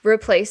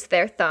replace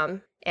their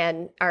thumb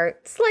and are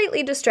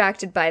slightly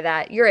distracted by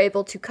that, you're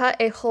able to cut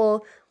a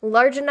hole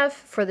large enough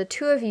for the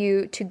 2 of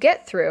you to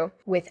get through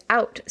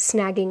without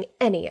snagging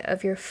any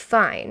of your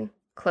fine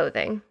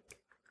clothing.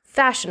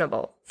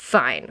 Fashionable,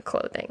 fine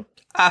clothing.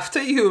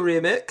 After you,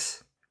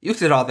 Remix. You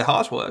did all the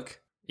hard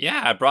work.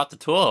 Yeah, I brought the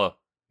tool.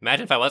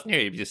 Imagine if I wasn't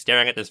here, you'd be just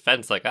staring at this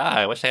fence like,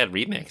 I wish I had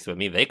Remix with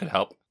me. They could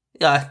help.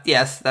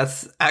 Yes,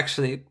 that's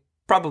actually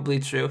probably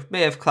true.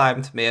 May have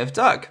climbed, may have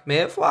dug, may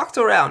have walked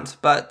around,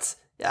 but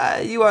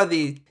you are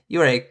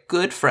a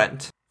good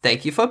friend.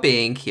 Thank you for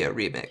being here,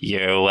 Remix.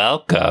 You're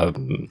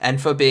welcome.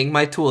 And for being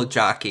my tool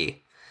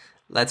jockey.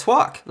 Let's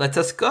walk. Let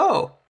us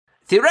go.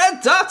 The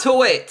red dot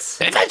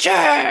awaits!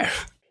 Adventure!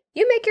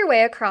 You make your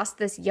way across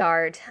this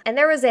yard, and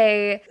there was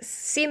a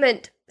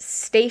cement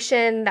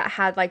station that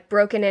had like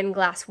broken in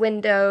glass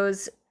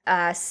windows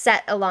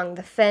set along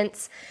the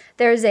fence.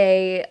 There's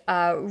a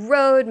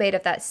road made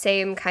of that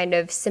same kind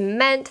of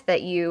cement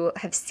that you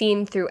have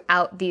seen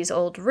throughout these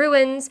old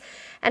ruins.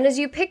 And as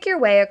you pick your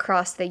way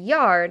across the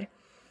yard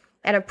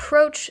and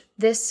approach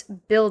this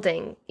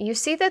building, you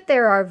see that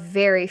there are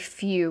very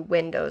few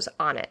windows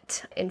on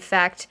it. In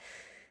fact,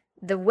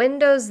 the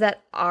windows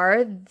that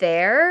are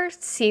there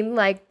seem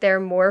like they're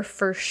more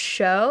for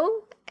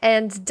show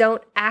and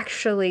don't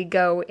actually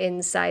go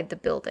inside the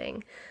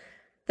building.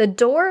 The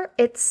door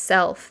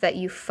itself that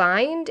you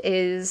find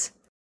is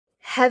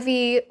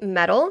heavy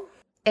metal,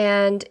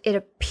 and it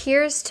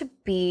appears to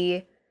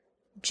be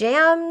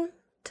jammed,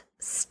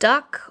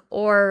 stuck,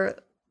 or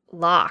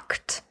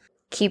locked,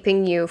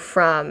 keeping you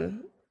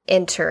from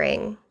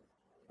entering.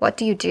 What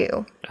do you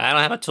do? I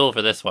don't have a tool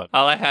for this one.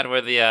 All I had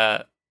were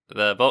the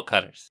bolt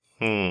cutters.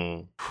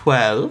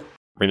 Well,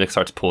 Remix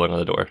starts pulling on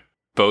the door.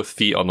 Both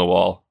feet on the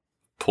wall,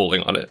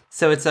 pulling on it.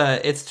 so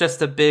it's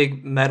just a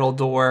big metal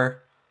door.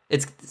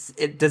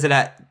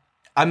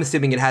 I'm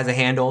assuming it has a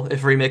handle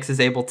if Remix is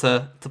able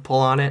to pull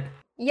on it.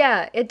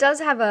 Yeah, it does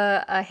have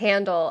a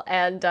handle,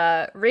 and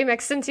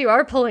Remix, since you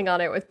are pulling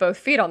on it with both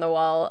feet on the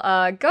wall,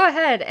 go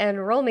ahead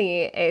and roll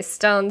me a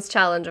Stones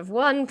challenge of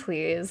 1,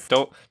 please.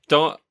 Don't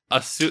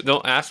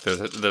ask for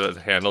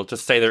the handle.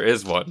 Just say there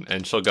is one,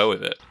 and she'll go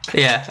with it.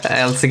 Yeah,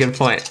 that's a good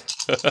point.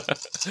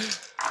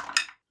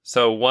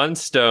 So 1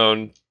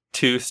 stone,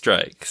 2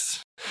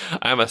 strikes.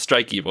 I'm a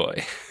strikey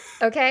boy.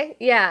 Okay,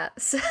 yeah.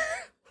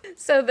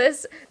 So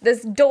this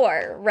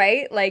door,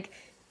 right? Like,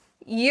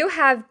 you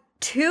have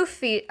 2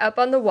 feet up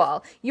on the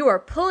wall. You are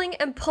pulling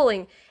and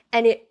pulling,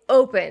 and it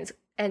opens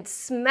and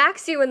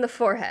smacks you in the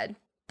forehead.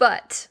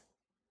 But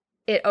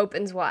it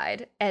opens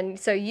wide. And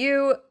so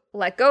you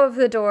let go of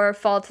the door,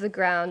 fall to the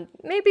ground.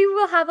 Maybe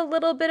we'll have a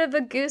little bit of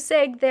a goose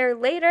egg there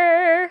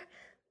later.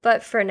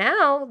 But for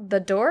now, the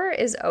door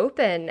is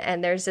open,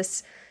 and there's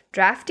this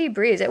drafty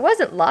breeze. It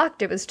wasn't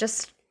locked, it was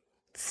just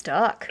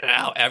stuck.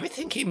 Wow,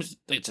 everything keeps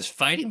just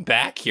fighting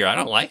back here. I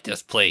don't like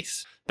this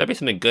place. There'll be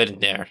something good in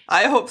there.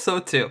 I hope so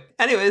too.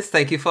 Anyways,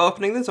 thank you for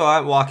opening the door.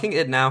 I'm walking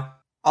in now.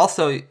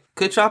 Also,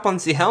 good job on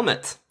the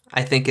helmet.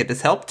 I think it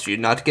has helped you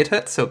not get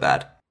hurt so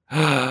bad.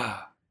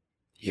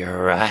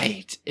 You're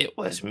right. It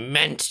was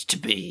meant to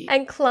be.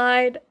 And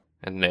Clyde,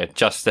 And they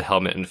adjust the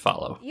helmet and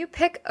follow. you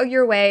pick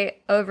your way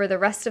over the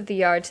rest of the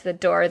yard to the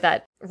door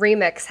that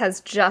Remix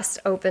has just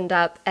opened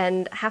up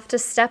and have to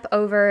step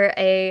over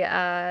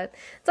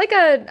it's like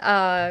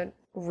a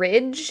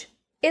ridge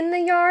in the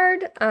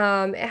yard.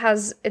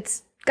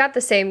 It's got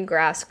the same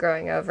grass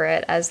growing over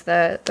it as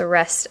the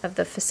rest of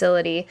the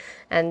facility,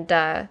 and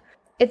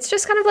it's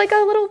just kind of like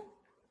a little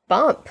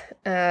bump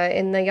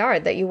in the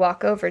yard that you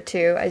walk over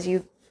to as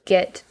you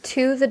get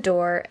to the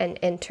door and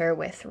enter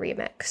with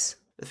Remix.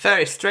 It's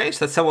very strange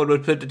that someone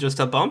would put just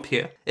a bump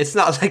here. It's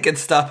not like it's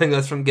stopping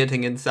us from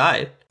getting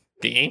inside.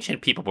 The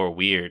ancient people were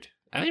weird.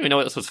 I don't even know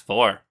what this was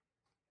for.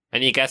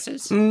 Any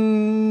guesses?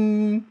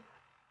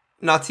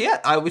 Not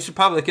yet. We should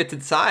probably get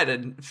inside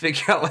and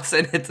figure out what's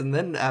in it and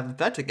then have a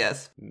better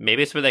guess.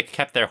 Maybe it's where they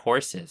kept their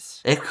horses.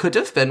 It could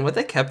have been where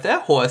they kept their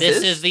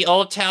horses. This is the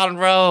Old Town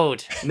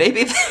Road.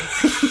 Maybe.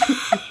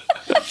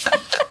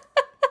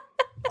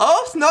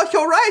 Oh, no,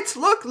 you're right.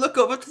 Look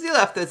over to the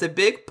left. There's a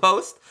big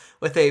post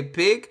with a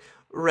big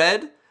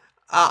red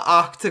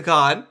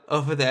octagon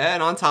over there,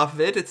 and on top of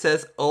it, it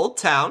says Old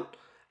Town,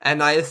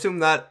 and I assume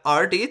that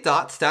RD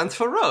dot stands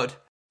for road.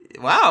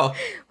 Wow.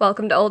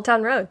 Welcome to Old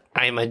Town Road.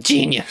 I'm a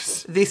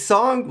genius. The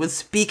song was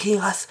speaking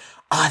us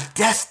of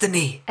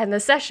destiny. And the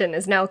session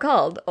is now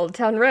called Old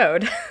Town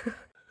Road.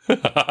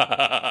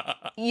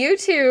 You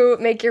two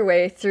make your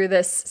way through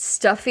this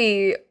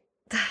stuffy,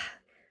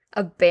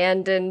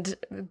 abandoned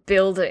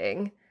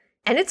building.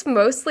 and it's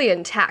mostly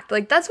intact.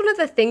 Like, that's one of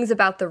the things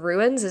about the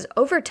ruins is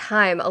over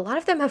time, a lot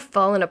of them have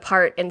fallen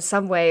apart in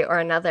some way or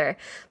another.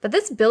 But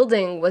this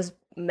building was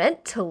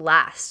meant to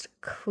last,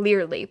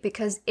 clearly,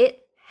 because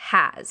it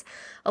has.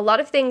 A lot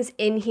of things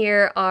in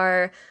here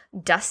are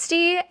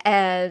dusty,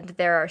 and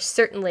there are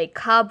certainly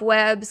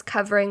cobwebs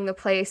covering the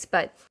place,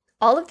 but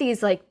all of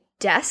these, like,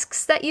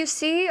 desks that you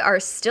see are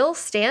still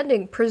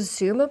standing,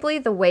 presumably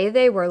the way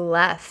they were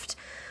left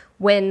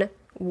when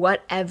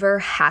whatever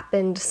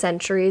happened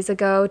centuries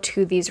ago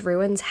to these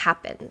ruins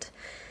happened.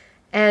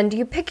 And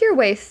you pick your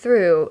way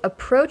through,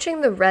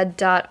 approaching the red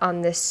dot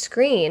on this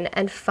screen,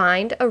 and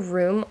find a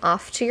room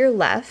off to your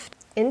left.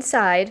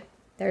 Inside,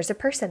 there's a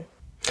person.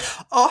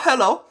 Oh,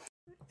 hello.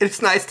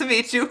 It's nice to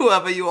meet you,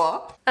 whoever you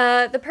are.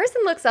 The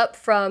person looks up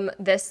from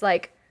this,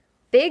 like,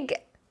 big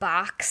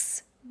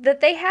box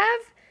that they have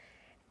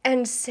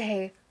and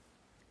say,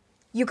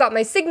 "You got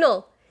my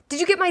signal. Did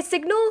you get my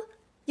signal?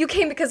 You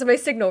came because of my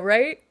signal,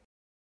 right?"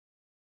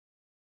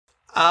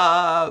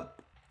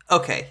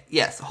 Okay,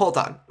 yes, hold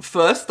on.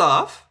 First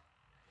off,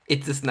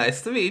 it is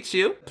nice to meet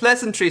you.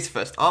 Pleasantries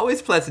first,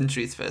 always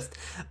pleasantries first.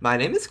 My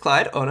name is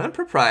Clyde, owner and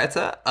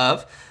proprietor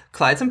of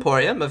Clyde's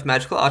Emporium of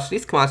magical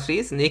oddities,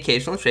 commodities, and the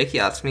occasional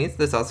tracheotomies.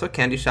 There's also a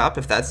candy shop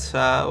if that's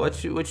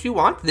what you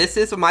want. This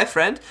is my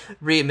friend,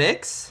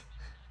 Remix.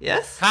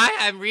 Yes?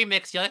 Hi, I'm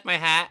Remix. You like my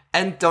hat?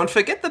 And don't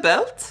forget the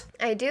belt.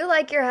 I do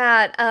like your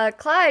hat.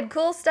 Clyde,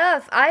 cool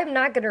stuff. I'm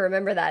not going to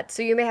remember that,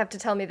 so you may have to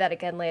tell me that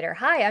again later.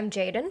 Hi, I'm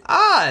Jaden.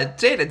 Ah,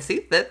 Jaden,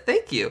 see,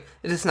 thank you.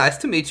 It is nice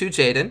to meet you,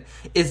 Jaden.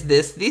 Is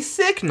this the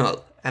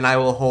signal? And I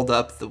will hold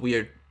up the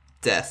weird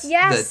desk.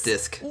 Yes. The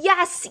disc.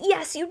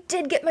 Yes, you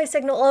did get my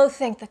signal. Oh,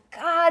 thank the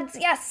gods.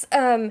 Yes.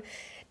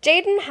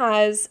 Jaden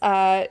has,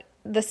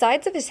 the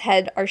sides of his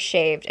head are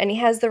shaved, and he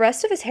has the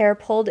rest of his hair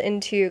pulled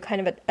into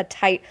kind of a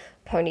tight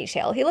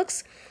ponytail. He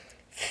looks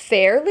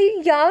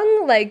fairly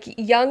young, like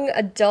young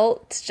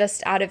adult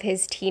just out of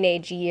his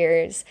teenage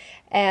years.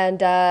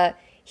 And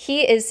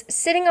he is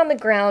sitting on the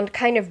ground,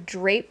 kind of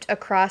draped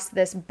across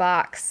this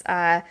box.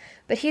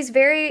 But he's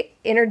very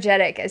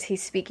energetic as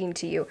he's speaking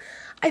to you.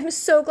 "I'm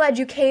so glad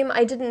you came.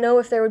 I didn't know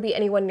if there would be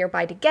anyone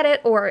nearby to get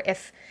it, or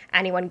if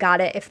anyone got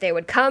it, if they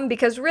would come,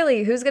 because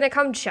really, who's going to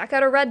come check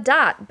out a red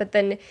dot?" But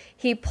then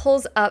he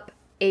pulls up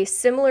a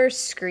similar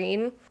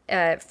screen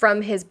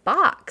from his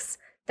box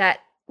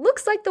that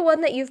looks like the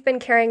one that you've been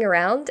carrying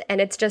around,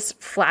 and it's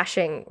just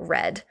flashing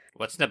red.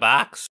 What's in the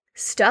box?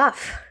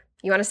 Stuff.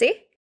 You want to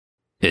see?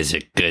 Is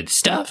it good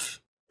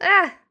stuff?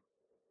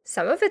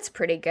 Some of it's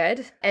pretty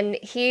good. And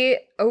he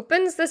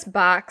opens this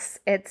box.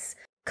 It's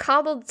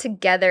cobbled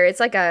together. It's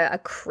like a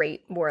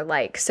crate, more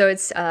like. So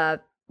it's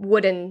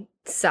wooden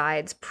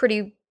sides,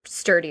 pretty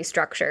sturdy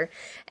structure,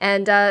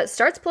 and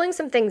starts pulling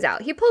some things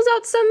out. He pulls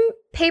out some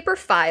paper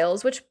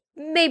files, which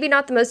maybe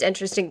not the most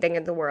interesting thing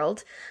in the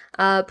world,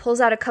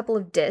 pulls out a couple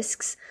of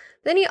discs.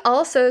 Then he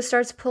also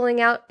starts pulling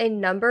out a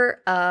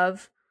number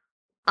of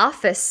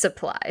office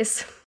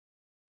supplies.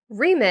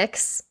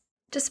 Remix,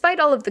 despite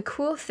all of the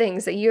cool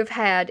things that you have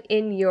had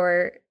in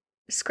your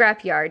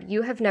scrapyard,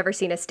 you have never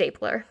seen a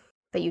stapler,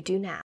 but you do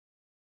now.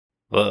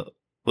 Well,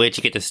 where'd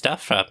you get the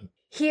stuff from?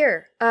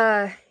 Here,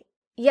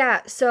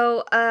 yeah,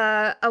 so,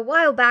 a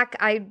while back,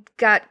 I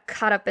got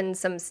caught up in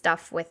some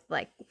stuff with,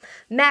 like,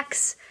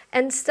 mechs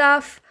and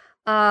stuff.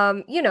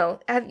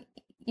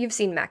 You've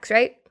seen mechs,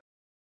 right?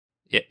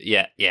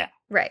 Yeah.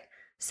 Right.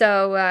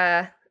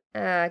 So,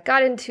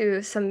 got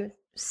into some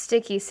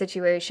sticky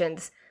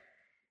situations.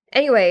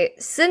 Anyway,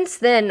 since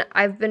then,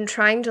 I've been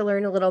trying to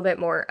learn a little bit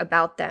more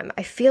about them.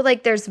 I feel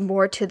like there's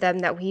more to them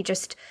that we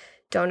just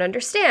don't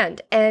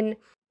understand. And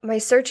my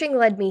searching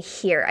led me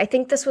here. I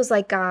think this was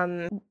like,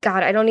 God,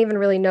 I don't even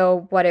really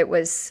know what it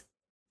was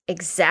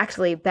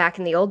exactly back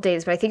in the old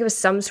days, but I think it was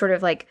some sort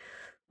of like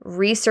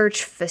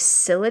research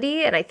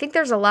facility. And I think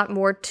there's a lot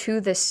more to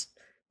this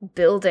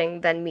building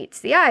than meets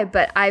the eye,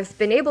 but I've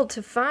been able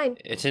to find...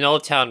 It's an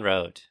Old Town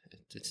Road.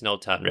 It's an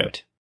Old Town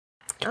Road.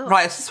 Oh.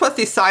 Right, this is what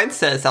the sign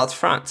says out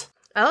front.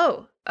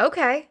 Oh,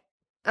 okay.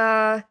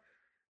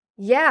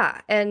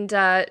 Yeah,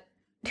 and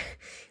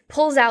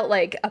pulls out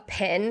like a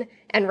pen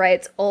and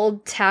writes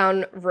Old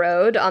Town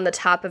Road on the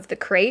top of the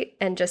crate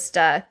and just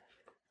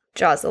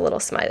draws a little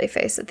smiley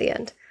face at the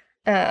end.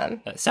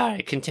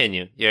 Sorry,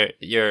 continue.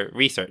 Your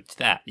research,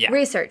 that, yeah.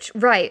 Research,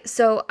 right.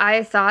 So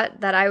I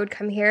thought that I would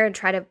come here and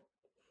try to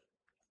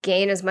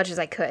gain as much as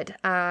I could.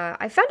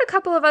 I found a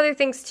couple of other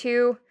things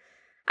too.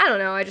 I don't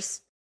know, I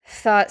just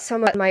thought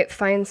someone might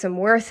find some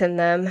worth in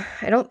them.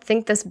 I don't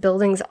think this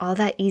building's all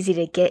that easy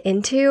to get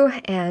into,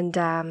 and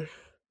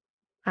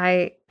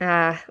I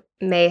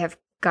may have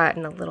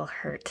gotten a little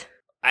hurt.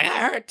 I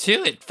got hurt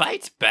too. It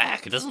fights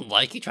back. It doesn't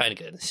like you trying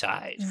to get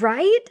inside.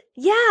 Right?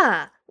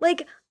 Yeah.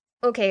 Like,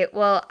 okay,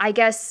 well, I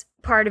guess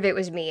part of it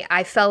was me.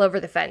 I fell over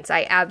the fence.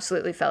 I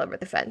absolutely fell over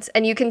the fence.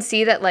 And you can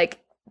see that, like,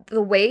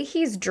 the way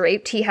he's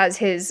draped, he has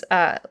his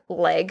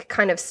leg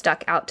kind of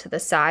stuck out to the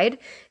side,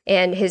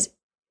 and his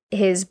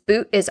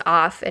boot is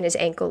off, and his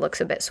ankle looks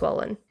a bit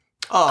swollen.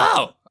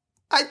 Oh.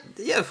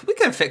 Yeah, we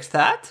can fix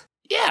that.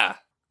 Yeah.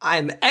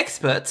 I'm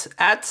expert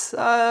at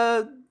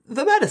the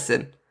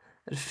medicine,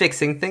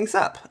 fixing things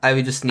up. I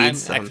would just need I'm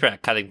some. expert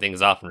at cutting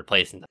things off and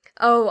replacing them.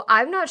 Oh,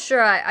 I'm not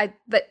sure.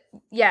 But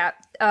yeah.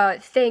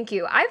 Thank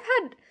you. I've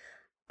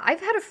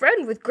had a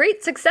friend with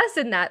great success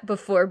in that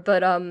before,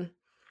 but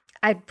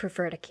I'd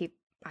prefer to keep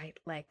my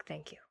leg.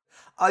 Thank you.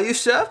 Are you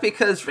sure?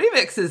 Because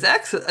Remix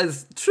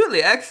is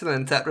truly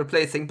excellent at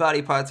replacing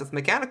body parts with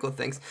mechanical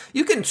things.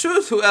 You can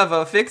choose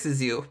whoever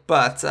fixes you,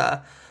 but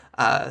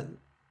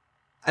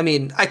I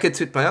mean, I could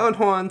toot my own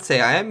horn, say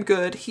I am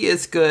good, he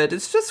is good.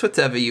 It's just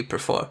whatever you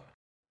prefer.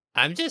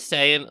 I'm just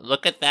saying,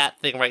 look at that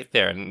thing right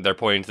there. And they're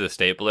pointing to the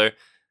stapler.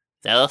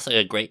 That looks like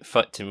a great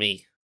foot to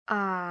me.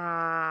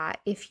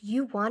 If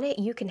you want it,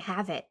 you can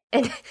have it.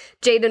 And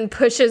Jaden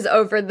pushes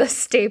over the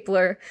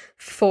stapler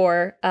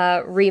for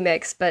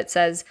Remix, but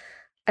says,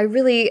 I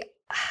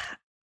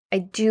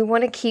do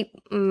want to keep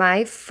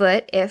my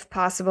foot if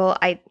possible.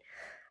 I'm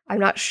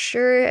not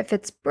sure if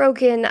it's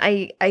broken.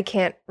 I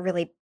can't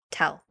really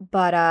tell,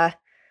 but I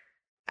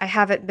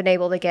haven't been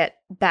able to get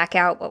back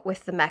out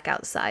with the mech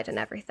outside and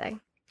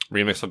everything.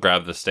 Remix will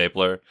grab the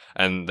stapler,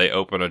 and they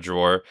open a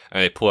drawer,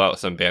 and they pull out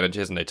some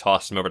bandages, and they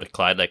toss them over to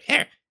Clyde, like,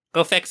 Here,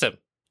 go fix him.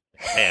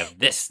 I have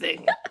this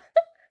thing.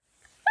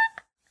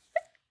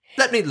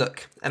 Let me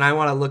look, and I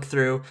want to look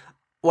through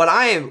what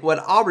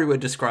Aubrey would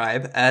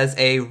describe as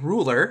a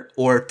ruler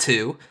or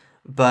two,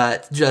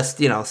 but just,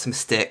 some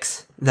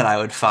sticks that I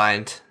would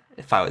find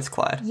if I was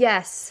Clyde.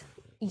 Yes,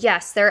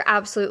 there are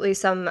absolutely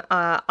some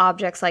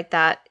objects like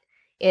that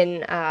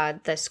in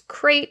this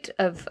crate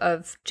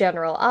of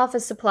general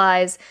office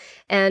supplies.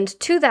 And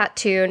to that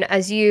tune,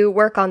 as you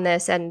work on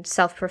this and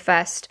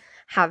self-professed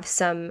have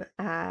some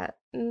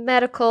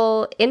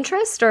medical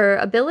interest or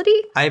ability?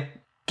 I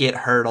get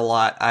hurt a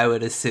lot, I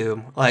would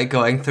assume, like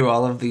going through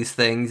all of these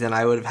things, and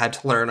I would have had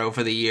to learn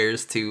over the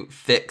years to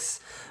fix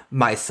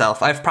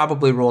myself. I've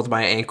probably rolled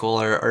my ankle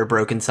or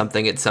broken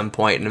something at some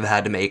point and have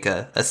had to make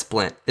a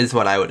splint, is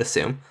what I would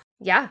assume.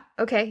 Yeah,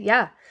 okay,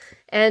 yeah.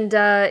 And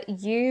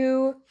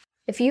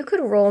if you could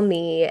roll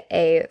me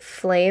a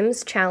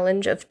Flames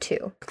challenge of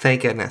 2.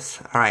 Thank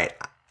goodness. All right.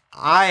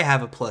 I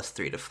have a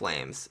 +3 to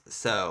Flames,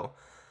 so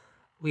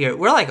we're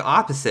like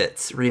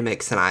opposites,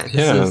 Remix and I.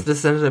 Yeah.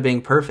 This ended up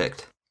being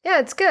perfect. Yeah,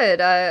 it's good.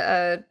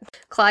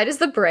 Clyde is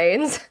the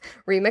brains,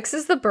 Remix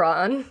is the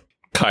brawn.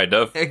 kind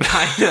of.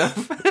 Kind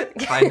of.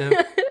 Kind of.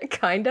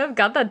 Kind of.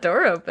 Got that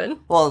door open.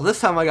 Well, this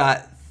time I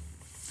got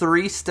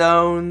 3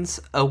 stones,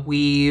 a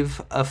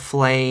weave, a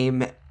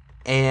flame,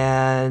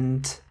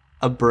 and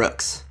a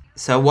Brooks.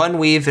 So 1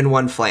 weave and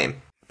 1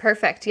 flame.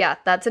 Perfect. Yeah,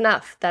 that's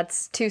enough.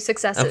 That's 2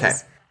 successes. Okay.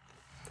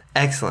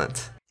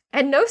 Excellent.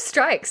 And no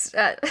strikes.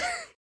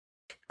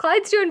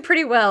 Clyde's doing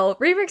pretty well.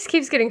 Remix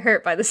keeps getting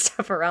hurt by the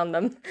stuff around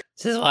them.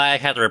 This is why I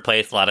have to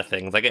replace a lot of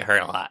things. I get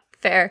hurt a lot.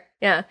 Fair.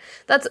 Yeah.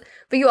 But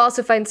you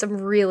also find some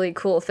really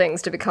cool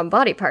things to become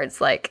body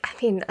parts. Like,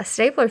 a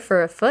stapler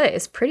for a foot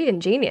is pretty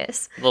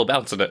ingenious. A little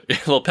bounce in it. A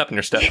little pep in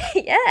your step.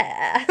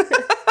 Yeah.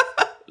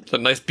 It's a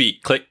nice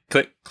beat. Click,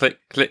 click, click,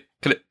 click,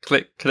 click,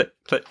 click, click,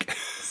 click.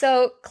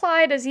 So,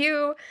 Clyde, as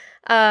you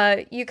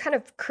kind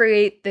of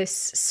create this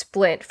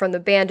splint from the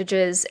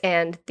bandages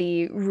and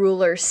the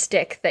ruler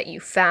stick that you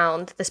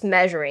found, this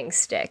measuring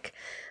stick,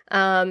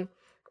 and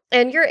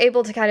you're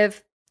able to kind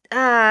of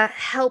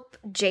help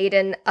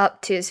Jaden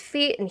up to his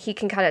feet, and he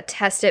can kind of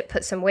test it,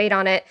 put some weight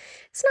on it.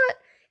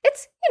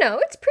 It's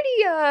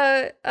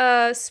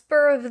pretty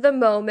spur of the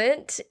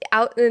moment,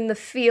 out in the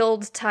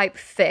field type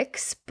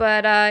fix,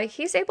 but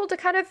he's able to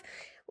kind of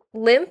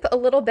limp a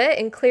little bit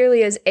and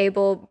clearly is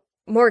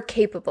more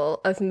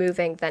capable of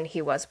moving than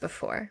he was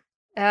before.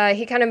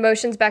 He kind of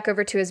motions back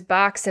over to his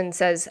box and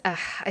says,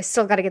 I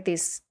still got to get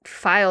these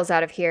files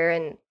out of here,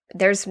 and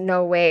there's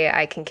no way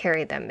I can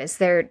carry them. Is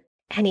there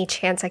any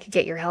chance I could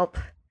get your help?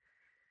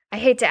 I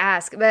hate to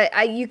ask, but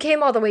you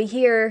came all the way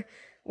here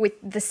with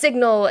the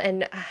signal,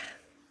 and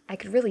I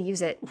could really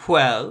use it.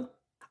 Well,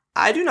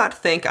 I do not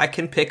think I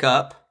can pick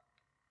up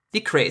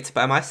the crates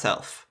by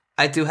myself.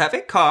 I do have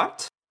a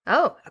cart.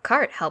 Oh, a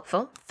cart,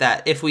 helpful.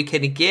 That if we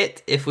can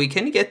get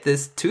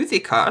this to the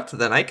cart,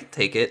 then I can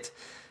take it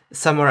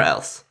somewhere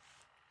else.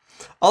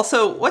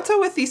 Also, what's up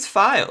with these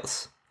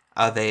files?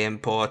 Are they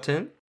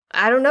important?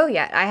 I don't know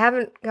yet. I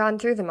haven't gone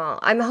through them all.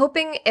 I'm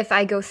hoping if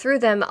I go through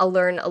them, I'll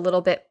learn a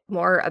little bit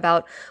more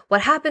about what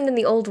happened in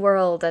the old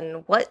world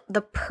and what the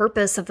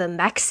purpose of the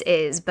mechs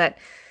is, but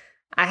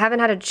I haven't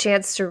had a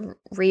chance to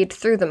read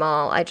through them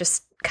all. I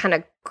just kind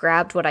of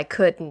grabbed what I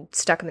could and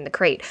stuck them in the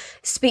crate.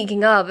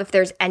 Speaking of, if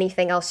there's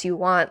anything else you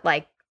want,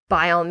 like,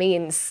 by all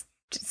means,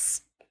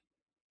 just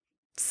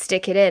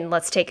stick it in.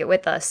 Let's take it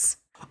with us.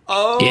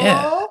 Oh,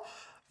 Yeah.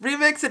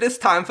 Remix, it is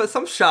time for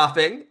some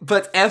shopping,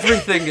 but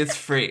everything is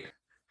free.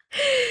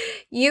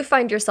 You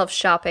find yourself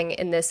shopping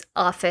in this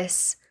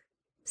office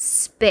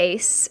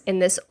space in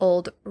this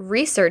old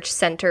research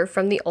center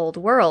from the old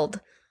world.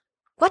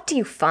 What do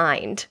you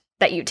find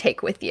that you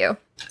take with you?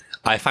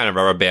 I find a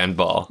rubber band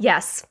ball,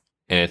 Yes.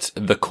 and it's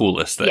the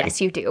coolest thing.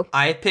 Yes, you do.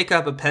 I pick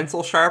up a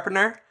pencil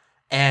sharpener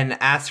and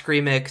ask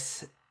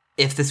Remix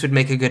if this would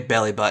make a good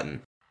belly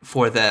button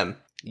for them.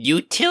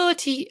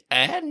 Utility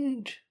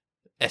and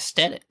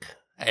aesthetic.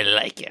 I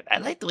like it. I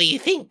like the way you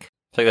think.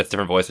 I think that's a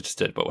different voice I just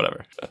did, but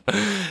whatever.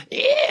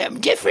 Yeah, I'm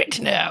different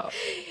now.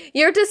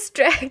 You're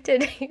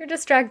distracted. You're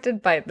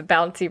distracted by the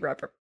bouncy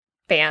rubber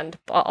band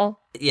ball.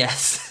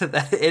 Yes,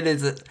 it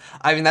is.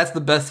 I mean, that's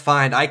the best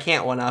find. I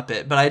can't one-up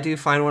it, but I do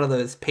find one of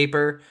those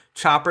paper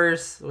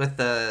choppers with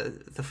the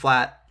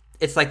flat.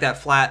 It's like that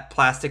flat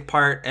plastic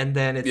part, and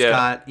then it's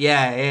got you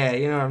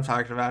know what I'm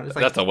talking about. It's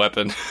like, that's a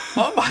weapon.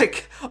 oh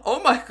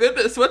my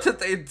goodness, what did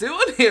they do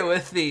in here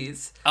with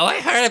these? Oh,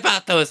 I heard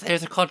about those. They're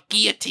called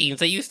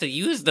guillotines. I used to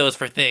use those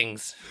for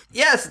things.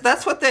 Yes,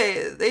 that's what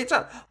they.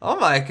 Oh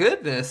my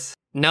goodness.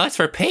 No, it's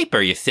for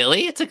paper, you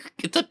silly. It's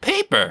a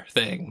paper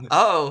thing.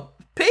 Oh,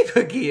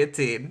 paper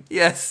guillotine.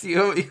 Yes,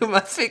 you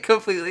must be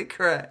completely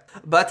correct.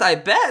 But I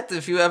bet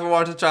if you ever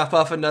want to chop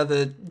off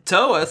another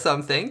toe or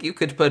something, you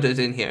could put it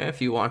in here if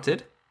you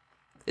wanted.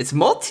 It's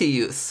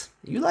multi-use.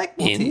 You like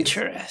multi-use?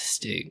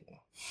 Interesting.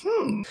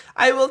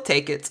 I will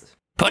take it.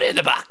 Put it in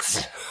the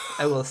box.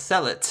 I will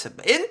sell it.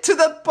 Into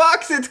the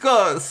box it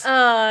goes!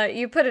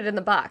 You put it in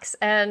the box,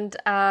 and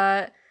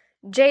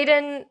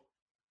Jaden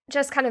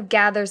just kind of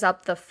gathers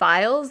up the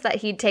files that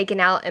he'd taken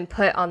out and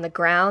put on the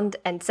ground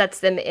and sets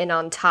them in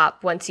on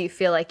top once you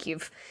feel like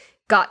you've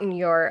gotten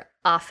your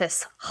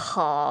office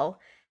haul,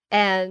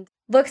 and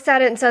looks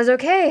at it and says,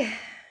 okay,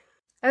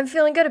 I'm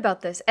feeling good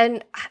about this.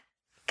 And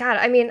God,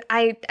 I mean,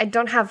 I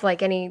don't have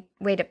like any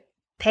way to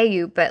pay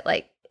you, but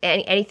like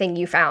anything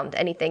you found,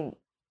 anything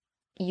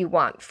you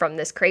want from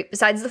this crate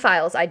besides the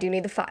files, I do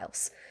need the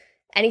files.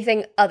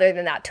 Anything other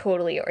than that,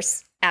 totally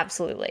yours.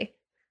 Absolutely.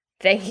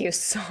 Thank you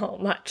so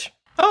much.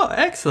 Oh,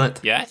 excellent.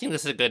 Yeah, I think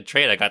this is a good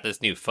trade. I got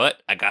this new foot,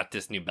 I got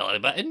this new belly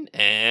button,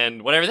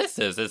 and whatever this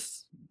is,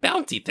 this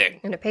bounty thing.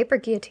 And a paper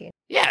guillotine.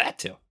 Yeah, that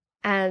too.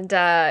 And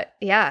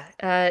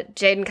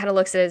Jaden kind of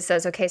looks at it and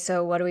says, okay,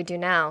 so what do we do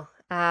now?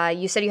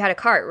 You said you had a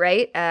cart,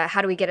 right?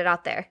 How do we get it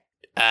out there?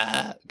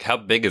 How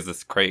big is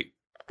this crate?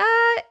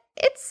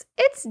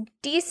 It's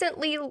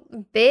decently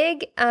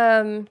big.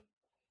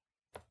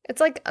 It's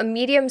like a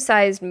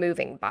medium-sized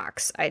moving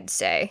box, I'd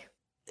say.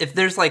 If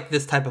there's like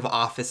this type of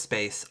office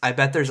space, I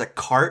bet there's a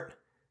cart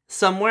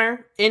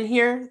somewhere in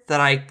here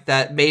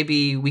that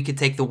maybe we could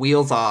take the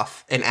wheels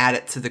off and add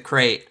it to the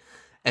crate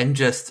and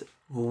just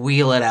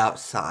wheel it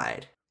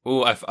outside.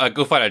 Ooh, I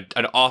go find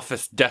an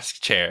office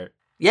desk chair.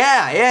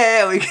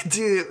 Yeah, we could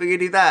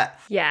do that.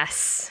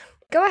 Yes.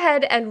 Go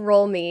ahead and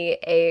roll me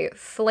a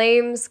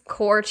Flames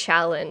Core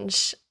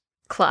Challenge,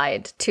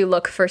 Clyde, to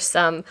look for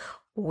some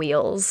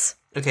wheels.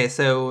 Okay,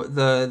 so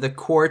the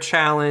core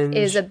challenge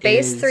is a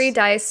base 3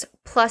 dice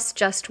plus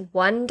just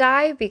 1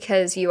 die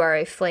because you are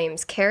a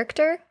Flames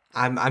character.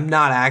 I'm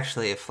not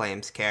actually a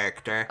Flames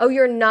character. Oh,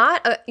 you're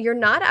not? You're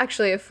not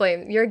actually a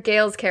Flame. You're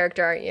Gale's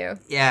character, aren't you?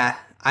 Yeah,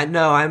 I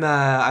know. I'm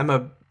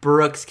a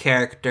Brooks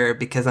character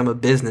because I'm a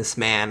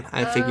businessman.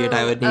 I figured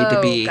I would need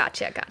to be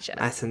gotcha.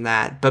 nice in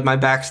that. But my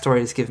backstory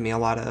has given me a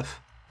lot of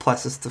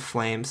pluses to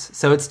Flames,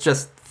 so it's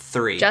just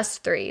 3.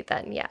 Just 3,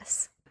 then,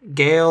 yes.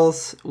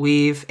 Gales,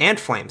 Weave, and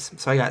Flames.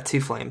 So I got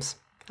 2 Flames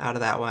out of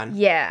that one.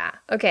 Yeah.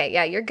 Okay,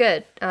 yeah, you're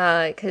good.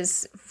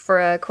 Because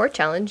for a core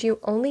challenge, you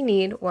only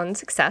need 1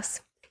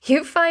 success.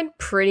 You find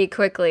pretty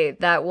quickly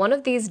that one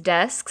of these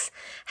desks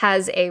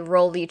has a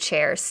rolly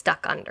chair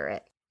stuck under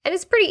it. And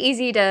it's pretty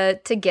easy to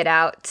get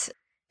out.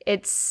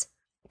 It's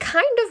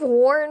kind of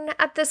worn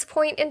at this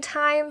point in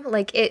time.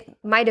 Like, it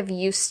might have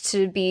used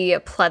to be a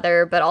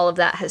pleather, but all of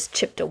that has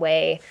chipped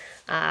away.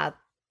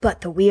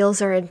 But the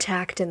wheels are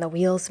intact and the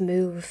wheels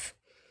move.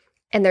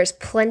 And there's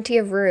plenty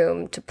of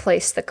room to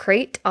place the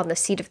crate on the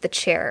seat of the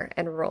chair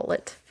and roll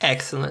it.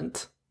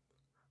 Excellent.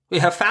 We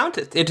have found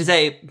it. It is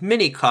a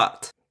mini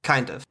cart,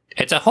 kind of.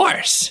 It's a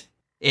horse.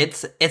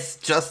 It's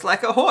just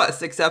like a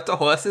horse, except a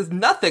horse is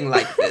nothing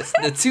like this.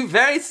 They're 2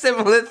 very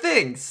similar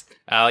things.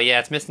 Oh yeah,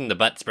 it's missing the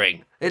butt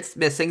spring. It's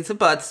missing the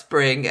butt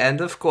spring and,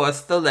 of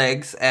course, the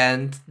legs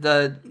and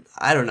the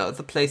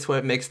place where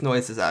it makes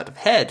noises out of.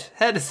 Head.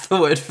 Head is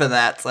the word for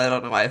that, so I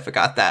don't know why I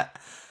forgot that.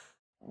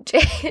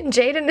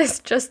 Jaden is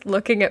just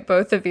looking at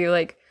both of you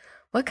like,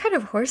 what kind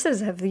of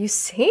horses have you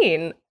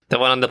seen? The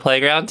one on the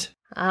playground?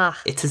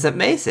 It is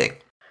amazing.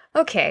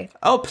 Okay.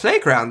 Oh,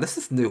 playground. This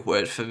is a new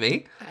word for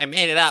me. I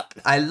made it up.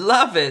 I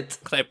love it.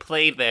 Because I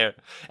played there,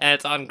 and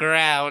it's on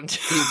ground.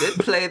 You did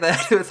play there.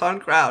 It was on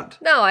ground.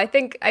 No, I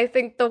think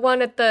the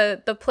one at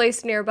the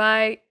place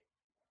nearby,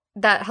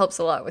 that helps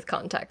a lot with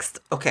context.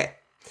 Okay.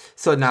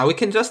 So now we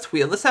can just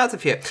wheel this out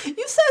of here.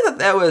 You said that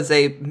there was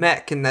a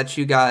mech and that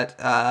you got,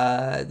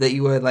 that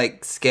you were,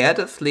 like, scared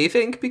of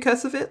leaving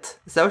because of it?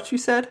 Is that what you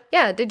said?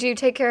 Yeah, did you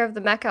take care of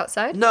the mech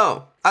outside?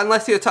 No,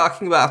 unless you're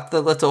talking about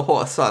the little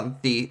horse on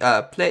the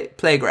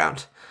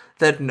playground.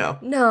 Then no.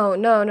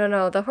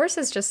 No. The horse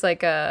is just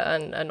like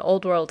an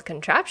old world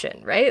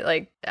contraption, right?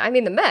 Like, I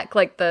mean, the mech,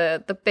 like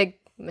the big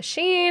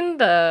machine,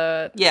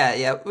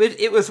 Yeah,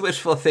 it was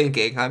wishful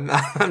thinking. I'm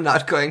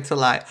not going to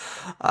lie.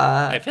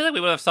 I feel like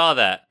we would have saw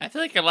that. I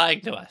feel like you're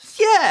lying to us.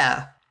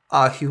 Yeah.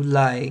 Are you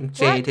lying,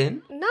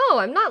 Jaden? No,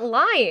 I'm not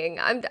lying.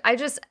 I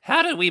just...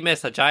 How did we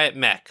miss a giant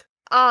mech?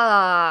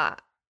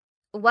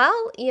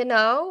 Well,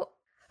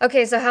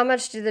 Okay, so how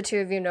much do the two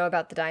of you know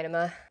about the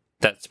Dynama?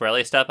 That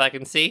swirly stuff I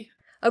can see?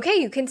 Okay,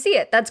 you can see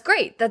it. That's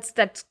great. That's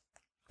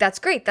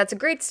great. That's a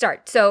great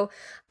start. So,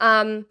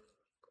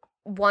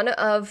 one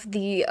of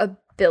the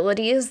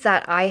abilities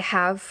that I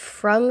have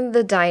from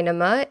the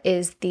Dynama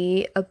is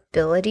the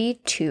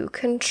ability to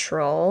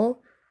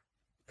control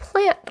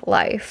plant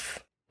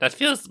life. That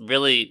feels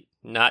really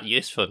not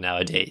useful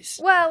nowadays.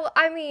 Well,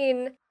 I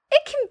mean,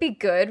 it can be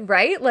good,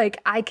 right?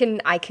 Like I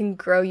can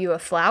grow you a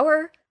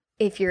flower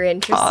if you're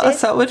interested.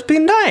 That would be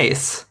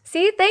nice.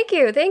 See, thank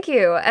you.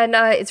 And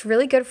it's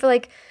really good for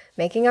like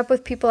making up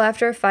with people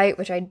after a fight,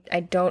 which I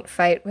don't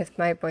fight with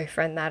my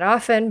boyfriend that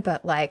often,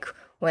 but like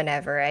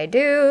whenever I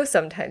do,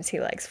 sometimes he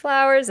likes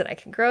flowers and I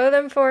can grow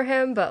them for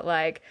him, but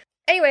like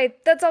anyway,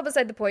 that's all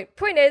beside the point.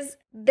 Point is,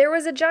 there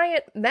was a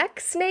giant mech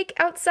snake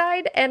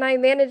outside and I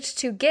managed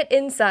to get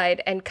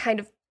inside and kind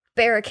of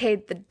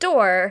barricade the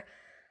door.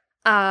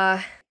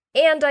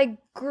 And I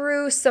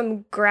grew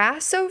some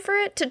grass over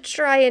it to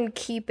try and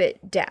keep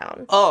it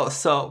down. Oh,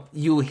 so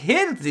you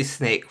hid the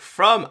snake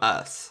from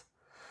us,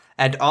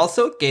 and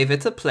also gave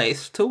it a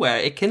place to where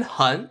it can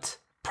hunt,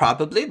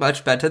 probably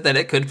much better than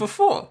it could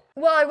before.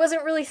 Well, I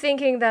wasn't really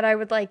thinking that I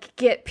would, like,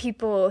 get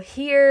people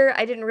here.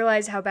 I didn't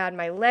realize how bad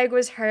my leg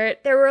was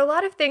hurt. There were a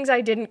lot of things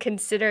I didn't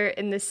consider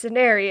in this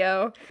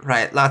scenario.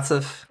 Right,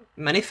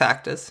 many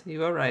factors.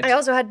 You are right. I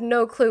also had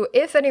no clue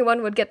if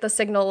anyone would get the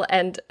signal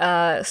and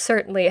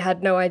certainly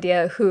had no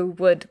idea who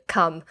would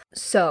come.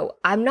 So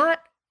I'm not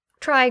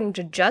trying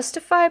to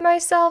justify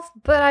myself,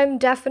 but I'm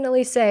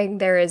definitely saying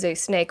there is a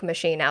snake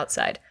machine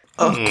outside.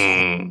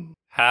 Okay.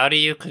 How do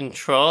you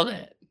control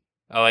it?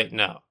 Oh, wait,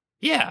 no.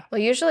 Yeah.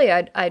 Well, usually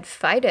I'd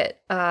fight it,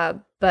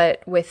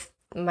 but with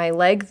my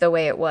leg the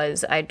way it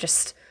was, I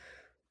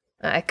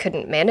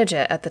couldn't manage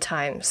it at the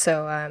time.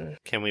 So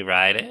Can we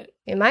ride it?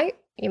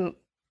 you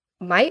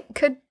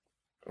could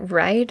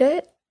ride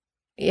it,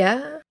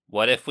 yeah.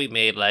 What if we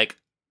made like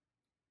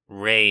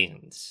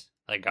reins,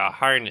 like a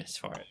harness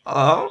for it,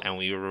 Oh. and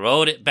we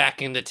rode it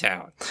back into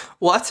town?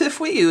 What if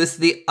we use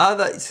the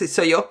other?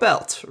 So your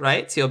belt,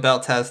 right? Your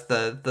belt has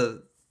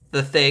the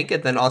thing,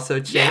 and then also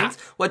chains. Yeah.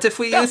 What if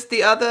we use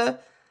the other,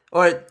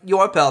 or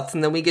your belt,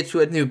 and then we get you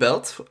a new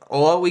belt,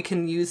 or we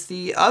can use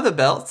the other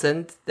belts,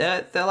 and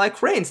they're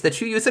like reins that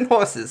you use in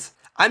horses.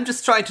 I'm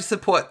just trying to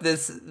support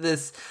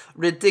this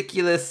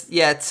ridiculous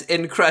yet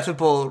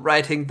incredible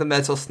riding the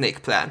metal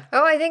snake plan.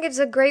 Oh, I think it's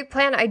a great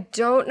plan. I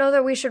don't know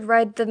that we should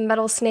ride the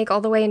metal snake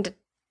all the way into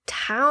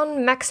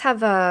town. Mechs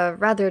have a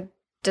rather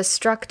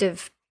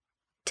destructive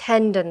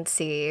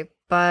tendency,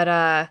 but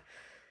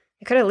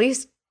it could at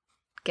least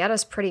get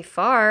us pretty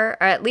far.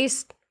 Or at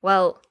least,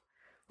 well,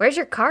 where's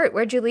your cart?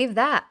 Where'd you leave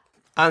that?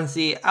 On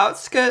the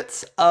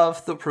outskirts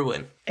of the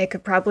ruin. It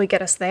could probably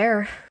get us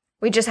there.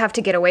 We just have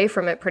to get away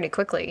from it pretty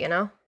quickly, you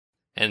know?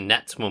 And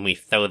that's when we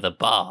throw the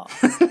ball.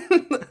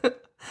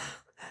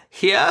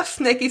 Here,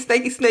 snakies.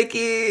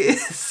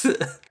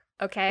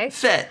 Okay.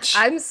 Fetch.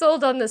 I'm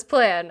sold on this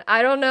plan.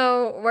 I don't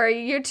know where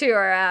you two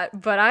are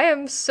at, but I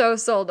am so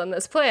sold on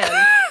this plan.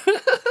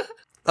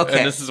 Okay.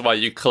 And this is why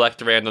you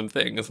collect random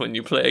things when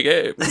you play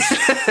games.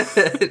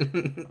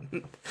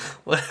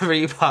 Whatever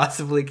you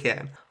possibly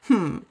can.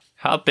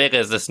 How big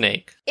is the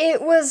snake?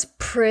 It was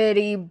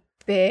pretty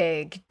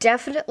big.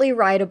 Definitely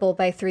rideable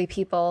by 3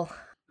 people.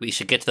 We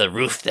should get to the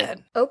roof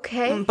then.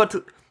 Okay. But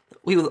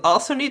we will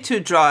also need to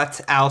draw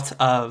it out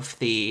of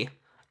the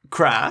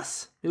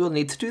grass. We will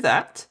need to do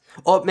that.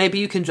 Or maybe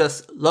you can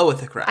just lower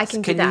the grass. I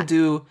can do you that.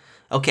 do...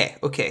 Okay,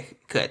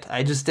 good.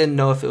 I just didn't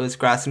know if it was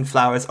grass and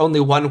flowers. Only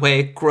one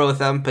way, grow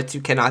them, but you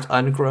cannot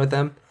ungrow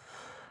them.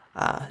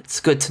 It's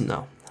good to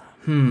know.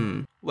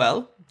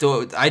 Well,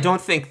 I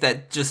don't think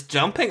that just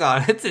jumping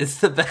on it is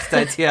the best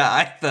idea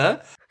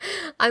either.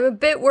 I'm a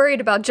bit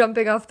worried about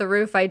jumping off the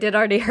roof. I did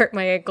already hurt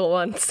my ankle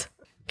once.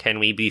 Can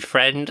we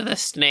befriend the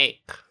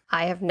snake?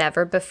 I have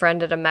never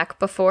befriended a mech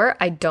before.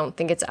 I don't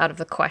think it's out of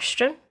the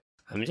question.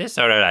 I'm just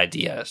out of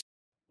ideas.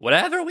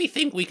 Whatever we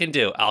think we can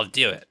do, I'll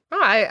do it.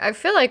 Oh, I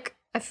feel like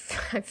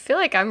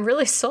I'm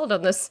really sold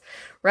on this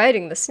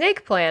riding the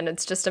snake plan.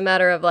 It's just a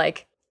matter of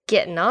like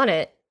getting on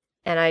it.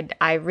 And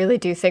I really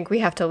do think we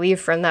have to leave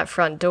from that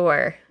front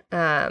door.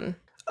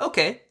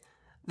 Okay,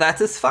 that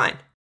is fine.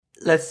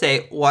 Let's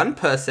say one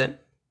person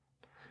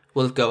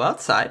will go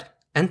outside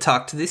and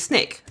talk to the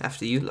snake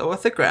after you lower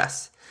the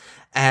grass.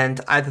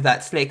 And either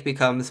that snake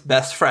becomes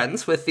best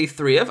friends with the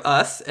 3 of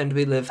us and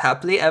we live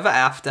happily ever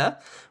after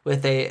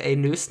with a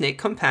new snake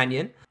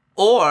companion,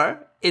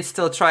 or it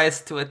still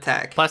tries to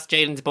attack. Plus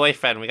Jaden's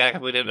boyfriend. We gotta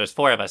complete it. There's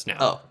 4 of us now.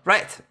 Oh,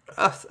 right.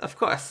 Of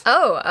course.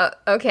 Oh,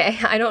 okay.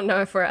 I don't know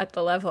if we're at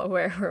the level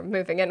where we're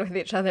moving in with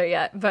each other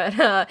yet, but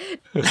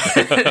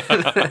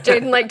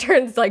Jaden like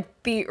turns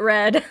like beet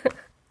red.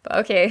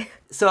 Okay.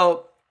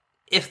 So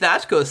if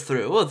that goes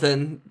through, well,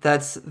 then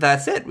that's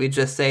it. We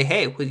just say,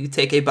 hey, will you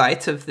take a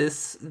bite of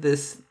this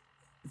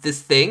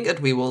thing, and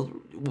we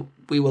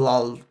will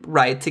all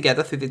ride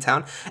together through the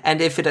town.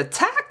 And if it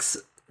attacks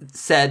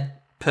said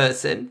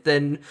person,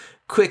 then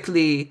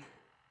quickly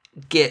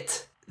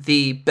get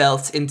the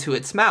belt into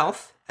its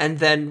mouth and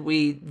then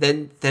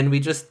we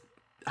just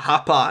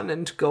hop on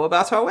and go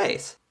about our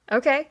ways.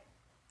 Okay,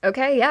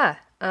 yeah.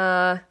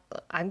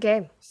 I'm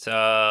game.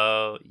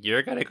 So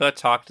you're gonna go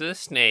talk to the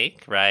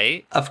snake,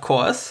 right? Of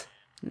course,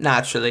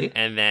 naturally.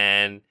 And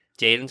then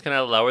Jaden's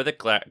gonna lower the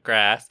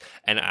grass,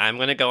 and I'm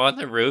gonna go on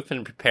the roof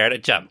and prepare to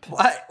jump.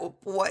 What?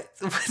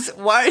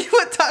 Why are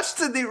you attached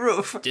to the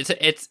roof?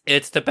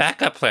 It's the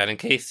backup plan in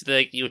case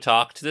like you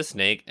talk to the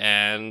snake,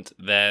 and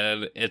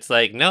then it's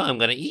like, no, I'm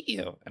gonna eat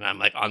you, and I'm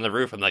like on the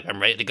roof. I'm like,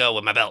 I'm ready to go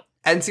with my belt.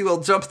 And you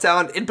will jump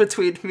down in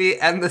between me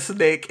and the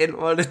snake in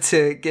order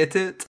to get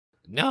it.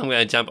 No, I'm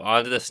gonna jump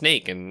onto the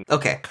snake and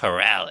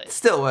corral it.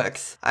 Still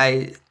works.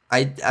 I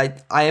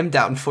am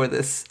down for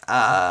this.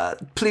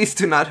 Please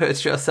do not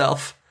hurt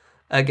yourself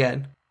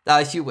again.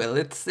 You will.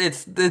 It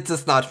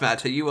does not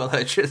matter. You will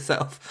hurt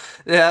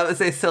yourself. That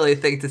was a silly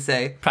thing to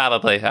say.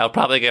 Probably. I'll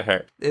probably get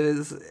hurt.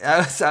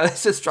 I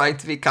was just trying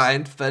to be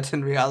kind, but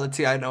in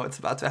reality, I know it's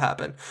about to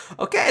happen.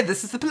 Okay,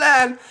 this is the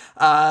plan.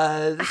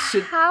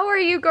 How are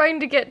you going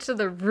to get to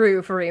the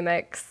roof,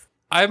 Remix?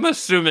 I'm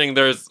assuming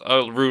there's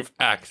a roof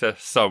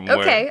access somewhere.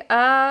 Okay,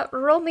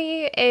 roll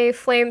me a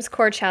Flames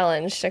Core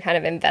challenge to kind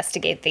of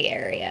investigate the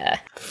area.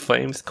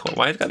 Flames core?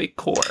 Why it gotta be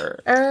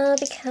core?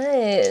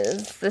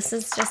 Because this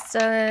is just,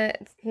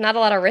 not a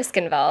lot of risk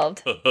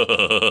involved.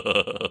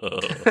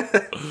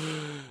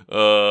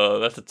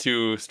 That's a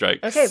 2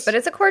 strikes. Okay, but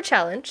it's a core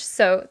challenge,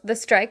 so the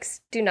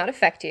strikes do not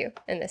affect you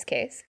in this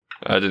case.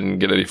 I didn't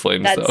get any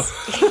flames, though.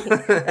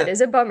 That is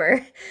a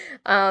bummer,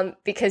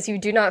 because you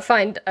do not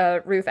find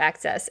roof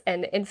access.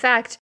 And in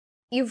fact,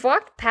 you've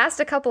walked past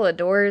a couple of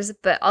doors,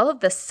 but all of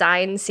the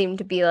signs seem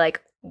to be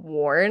like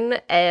worn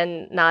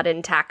and not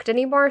intact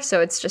anymore, so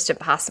it's just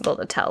impossible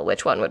to tell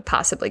which one would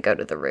possibly go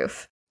to the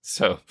roof.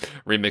 So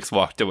Remix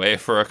walked away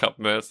for a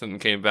couple minutes and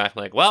came back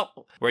like,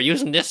 well, we're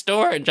using this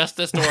door and just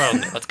this door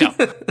only. Let's go.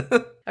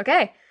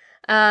 Okay.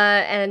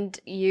 And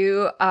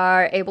you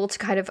are able to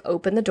kind of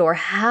open the door.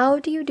 How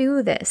do you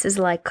do this? Is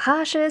it like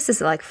cautious?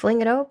 Is it like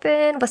fling it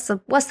open?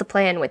 What's the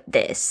plan with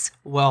this?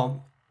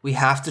 Well, we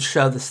have to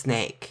show the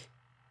snake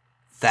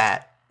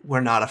that we're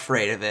not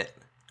afraid of it.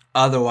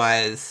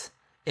 Otherwise,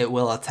 it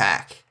will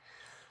attack.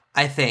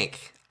 I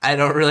think. I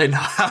don't really know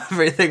how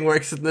everything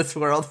works in this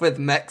world with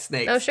mech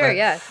snakes. Oh, sure, but,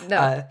 yeah.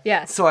 No,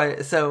 yeah.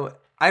 So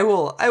I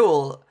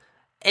will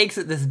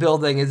exit this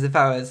building as if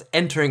I was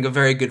entering a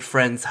very good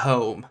friend's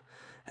home.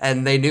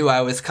 And they knew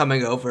I was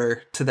coming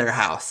over to their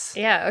house.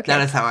 Yeah, okay.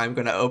 That is how I'm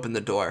going to open the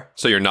door.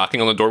 So you're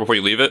knocking on the door before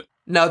you leave it?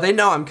 No, they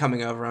know I'm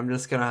coming over. I'm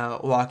just going to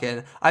walk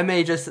in. I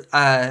may just,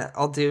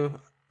 I'll do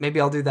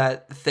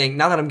that thing.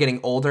 Now that I'm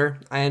getting older,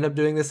 I end up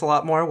doing this a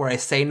lot more, where I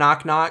say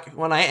knock knock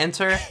when I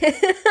enter.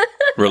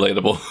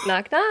 Relatable.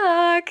 Knock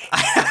knock.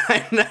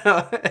 I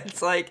know.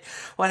 It's like,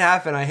 what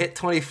happened? I hit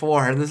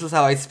 24 and this is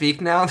how I speak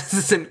now? This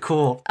isn't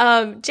cool.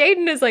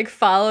 Jaden is like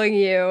following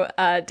you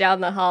down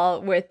the hall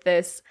with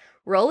this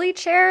rolly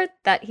chair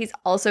that he's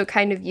also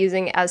kind of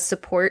using as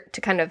support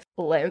to kind of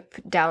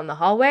limp down the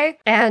hallway.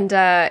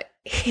 And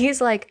he's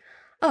like,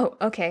 oh,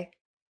 okay.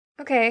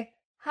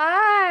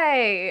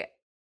 Hi.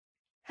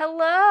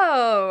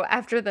 Hello.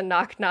 After the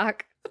knock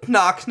knock.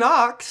 Knock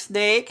knock,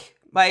 Snake.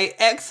 My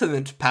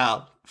excellent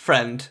pal,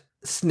 friend,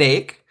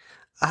 Snake.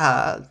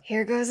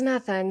 Here goes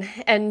nothing.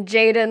 And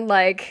Jaden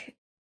like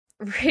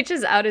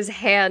reaches out his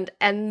hand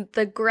and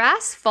the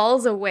grass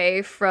falls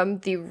away from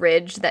the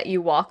ridge that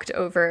you walked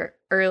over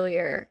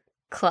earlier,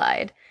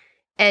 Clyde.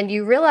 And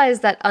you realize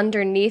that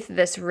underneath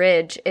this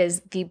ridge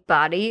is the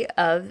body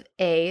of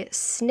a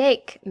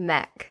snake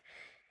mech.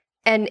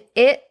 And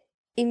it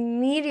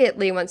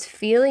immediately, once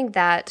feeling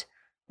that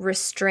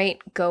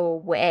restraint go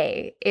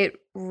away, it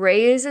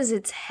raises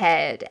its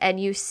head and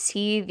you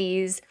see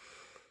these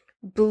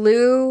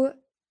blue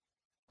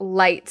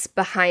lights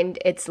behind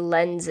its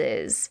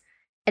lenses.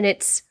 And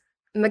its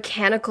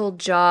mechanical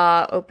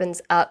jaw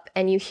opens up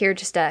and you hear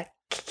just a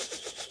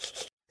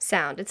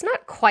sound. It's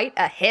not quite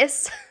a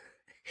hiss.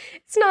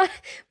 It's not,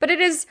 but it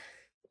is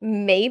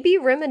maybe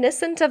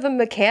reminiscent of a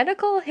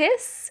mechanical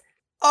hiss.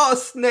 Oh,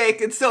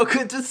 Snake, it's so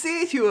good to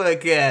see you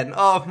again.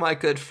 Oh, my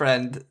good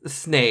friend,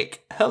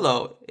 Snake.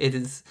 Hello. It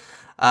is,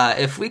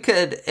 if we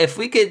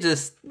could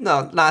just,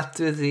 not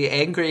do the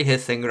angry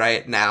hissing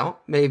right now.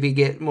 Maybe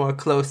get more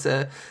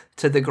closer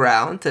to the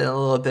ground and a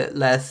little bit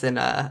less in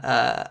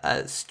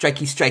a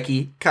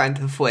strikey kind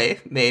of way,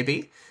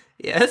 maybe.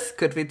 Yes,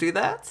 could we do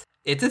that?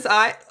 It is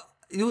I.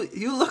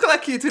 You look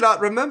like you do not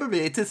remember me.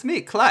 It is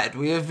me, Clyde.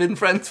 We have been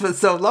friends for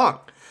so long.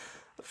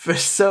 For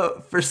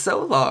so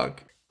long.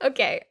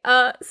 Okay,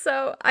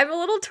 so I'm a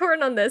little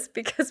torn on this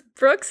because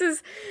Brooks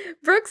is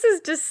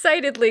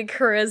decidedly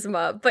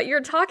charisma, but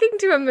you're talking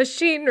to a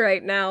machine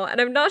right now,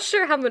 and I'm not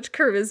sure how much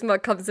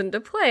charisma comes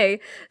into play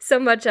so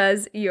much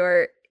as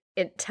your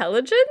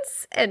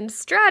intelligence and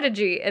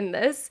strategy in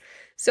this.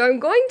 So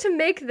I'm going to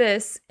make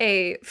this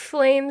a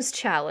Flames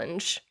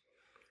challenge.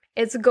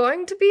 It's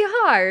going to be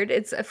hard.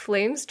 It's a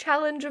Flames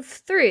challenge of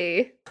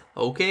 3.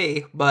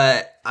 Okay,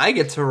 but I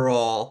get to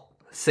roll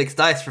 6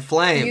 dice for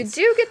flames.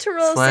 You do get to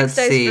roll 6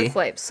 dice for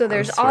flames, so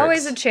there's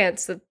always a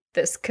chance that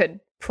this could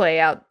play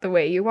out the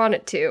way you want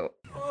it to.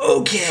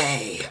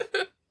 Okay.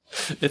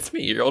 It's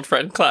me, your old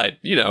friend Clyde.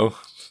 You know,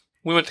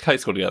 we went to high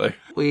school together.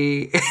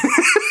 We.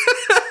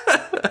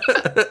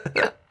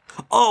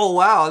 Oh,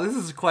 wow, this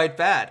is quite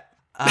bad.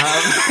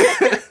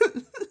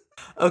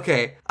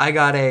 Okay, I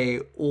got a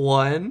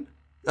 1.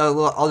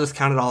 I'll just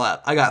count it all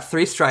out. I got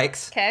 3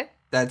 strikes. Okay.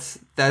 That's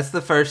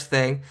the first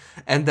thing.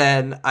 And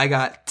then I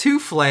got 2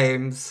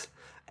 flames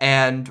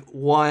and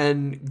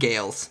 1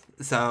 gales.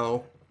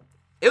 So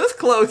it was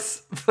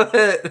close,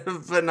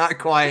 but not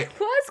quite. It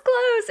was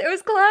close. It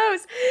was close.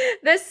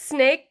 This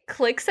snake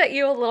clicks at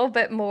you a little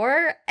bit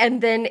more,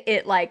 and then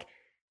it like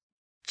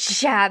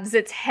jabs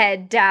its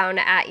head down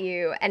at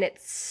you, and it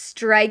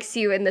strikes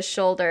you in the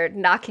shoulder,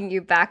 knocking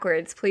you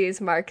backwards. Please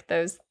mark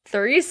those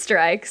 3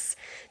 strikes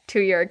to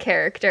your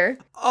character.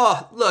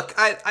 Oh, look,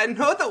 I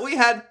know that we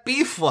had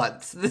beef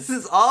once. This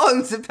is all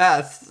in the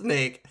past,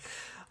 Snake.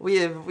 We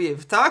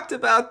have talked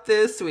about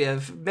this, we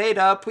have made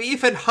up, we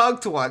even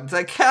hugged once.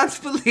 I can't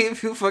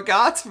believe you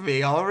forgot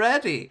me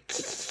already.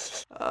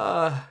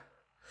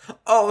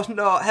 Oh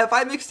no, have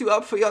I mixed you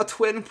up for your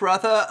twin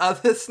brother,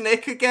 Other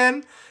Snake,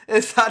 again?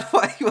 Is that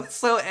why you were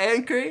so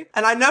angry?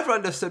 And I never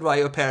understood why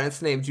your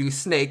parents named you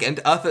Snake and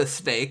Other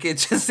Snake. It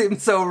just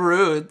seemed so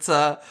rude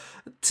to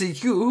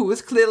you, who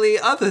was clearly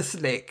Other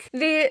Snake.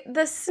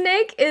 The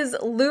snake is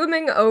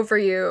looming over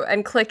you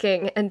and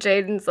clicking, and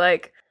Jaden's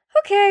like,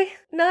 okay,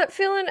 not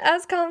feeling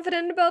as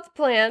confident about the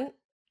plan.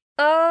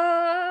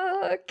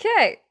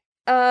 Okay.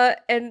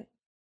 And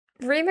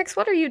Remix,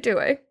 what are you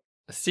doing?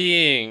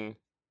 Seeing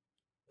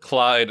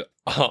Clyde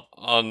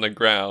on the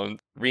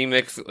ground,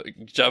 Remix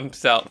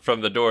jumps out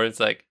from the door and is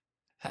like,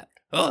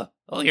 Oh,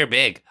 you're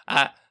big.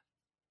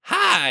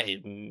 Hi,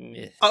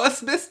 Miss. Oh,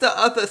 it's Mr.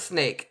 Other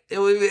Snake.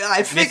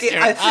 I figured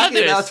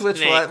Other out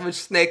Snake. which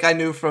snake I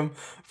knew from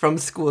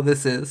school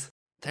this is.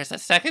 There's a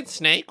second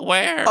snake?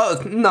 Where?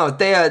 Oh, no,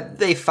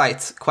 they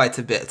fight quite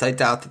a bit. I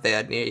doubt that they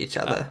are near each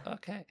other. Oh,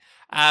 okay.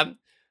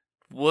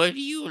 Would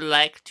you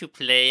like to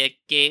play a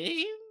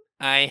game?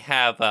 I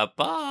have a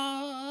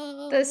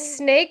ball. The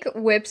snake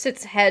whips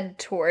its head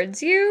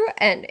towards you,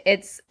 and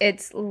its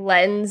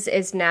lens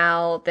is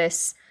now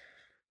this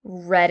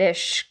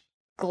reddish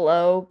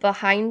glow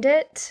behind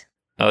it.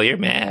 Oh, you're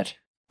mad.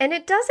 And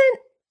it doesn't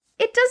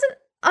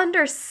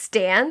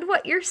understand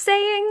what you're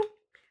saying.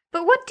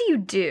 But what do you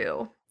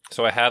do?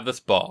 so I have this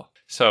ball.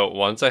 So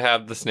once I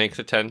have the snake's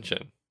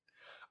attention,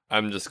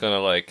 I'm just gonna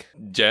like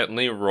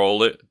gently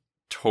roll it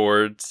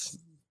towards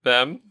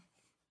them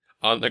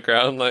on the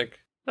ground, like,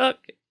 Look,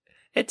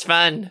 it's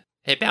fun.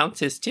 It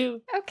bounces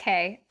too.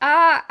 Okay.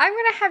 I'm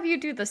gonna have you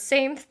do the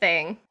same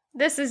thing.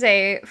 This is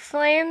a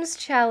Flames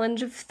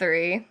challenge of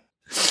 3.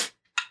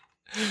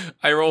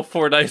 I roll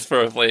 4 dice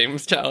for a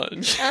flames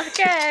challenge.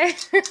 Okay.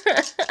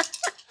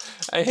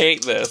 I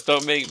hate this.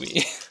 Don't make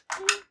me.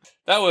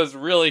 That was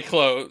really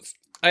close.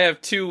 I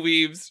have 2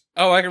 weaves.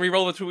 Oh, I can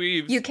reroll the 2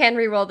 weaves. You can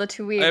reroll the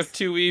 2 weaves. I have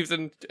 2 weaves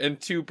and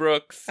 2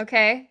 brooks.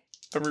 Okay.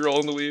 I'm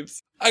rerolling the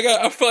weaves. I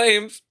got a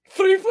flames.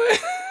 3 flames.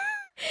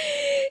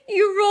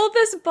 You roll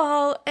this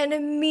ball, and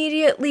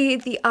immediately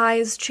the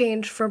eyes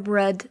change from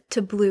red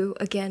to blue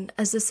again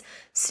as this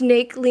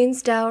snake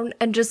leans down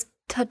and just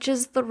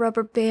touches the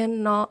rubber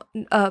band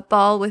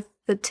ball with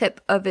the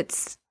tip of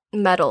its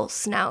metal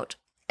snout,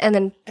 and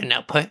then And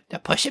now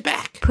push it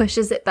back.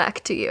 pushes it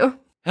back to you.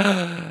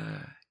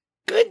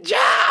 Good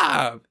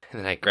job. And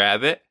then I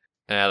grab it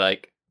and I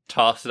like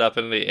toss it up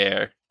in the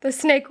air. The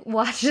snake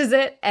watches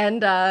it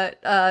and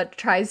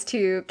tries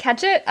to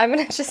catch it. I'm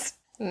gonna just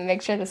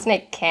make sure the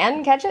snake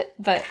can catch it,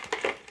 but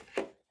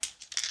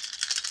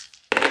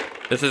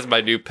This is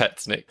my new pet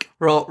snake.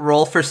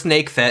 Roll for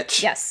snake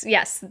fetch. yes,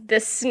 the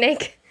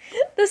snake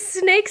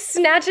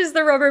snatches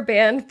the rubber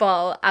band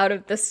ball out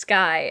of the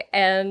sky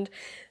and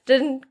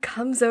then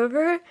comes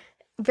over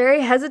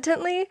very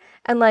hesitantly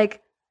and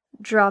like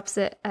drops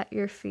it at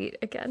your feet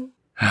again.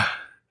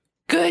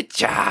 Good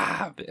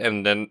job.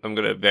 And then I'm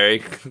gonna very,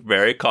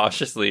 very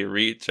cautiously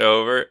reach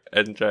over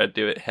and try to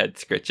do it head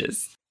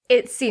scritches.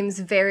 It seems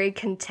very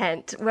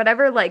content.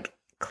 Whatever like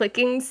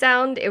clicking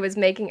sound it was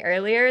making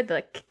earlier,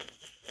 the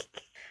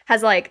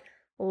has like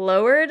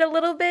lowered a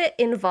little bit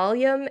in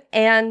volume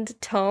and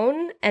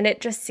tone, and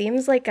it just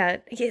seems like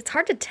it's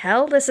hard to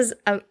tell. This is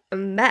a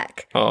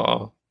mech.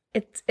 Oh,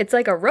 It's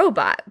like a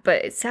robot,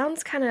 but it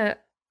sounds kind of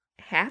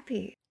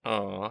happy.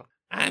 oh.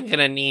 I'm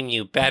gonna name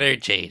you better,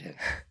 Jaden.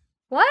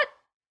 What?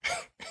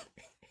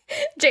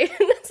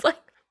 Jaden is like,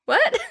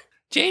 what?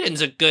 Jaden's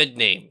a good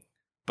name,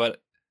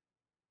 but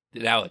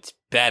now it's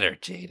better,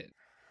 Jaden.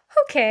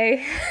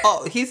 Okay.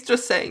 Oh, he's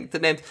just saying the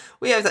names.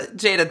 We have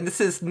Jaden. This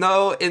is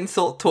no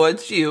insult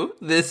towards you.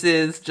 This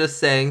is just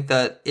saying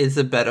that is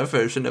a better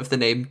version of the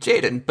name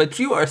Jaden. But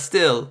you are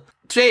still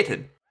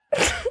Jaden.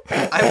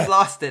 I've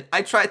lost it.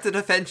 I tried to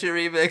defend your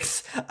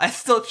remix. I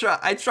still try.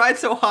 I tried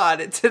so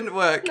hard. It didn't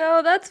work.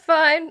 No, that's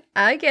fine.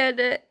 I get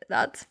it.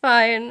 That's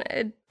fine.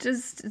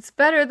 It's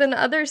better than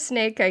Other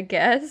Snake, I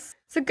guess.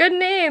 It's a good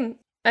name.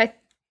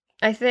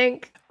 I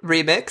think.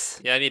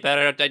 Remix. You have any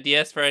better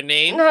ideas for a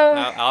name? No.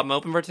 I'm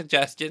open for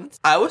suggestions.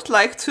 I would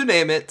like to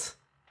name it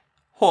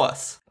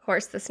horse.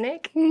 Horse the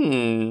snake?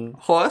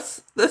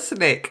 Horse the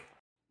snake.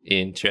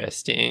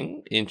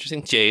 Interesting.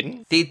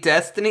 Jaden. The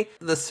destiny,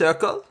 the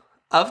circle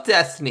of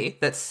destiny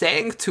that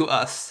sang to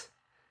us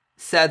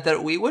said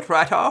that we would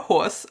ride our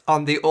horse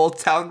on the Old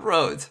Town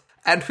Road.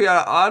 And we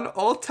are on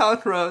Old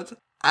Town Road,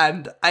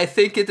 and I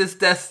think it is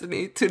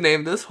destiny to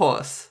name this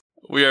horse.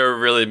 We are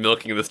really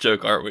milking this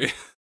joke, aren't we?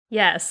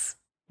 Yes.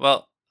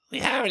 Well, we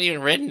haven't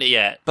even ridden it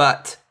yet.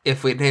 But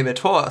if we name it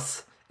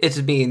horse,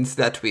 it means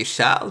that we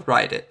shall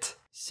ride it.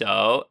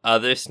 So,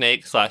 other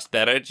snake /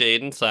 better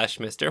Jaden /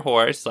 Mr.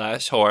 Horse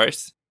 /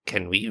 horse,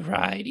 can we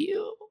ride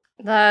you?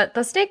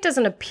 The snake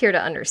doesn't appear to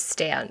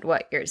understand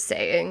what you're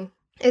saying.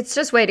 It's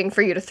just waiting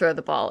for you to throw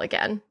the ball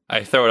again.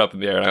 I throw it up in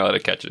the air and I let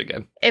it catch it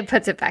again. It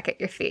puts it back at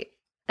your feet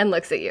and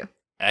looks at you.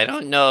 I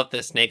don't know if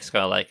the snake's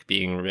gonna like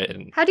being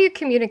ridden. How do you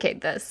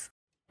communicate this?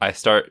 I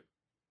start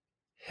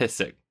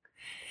hissing.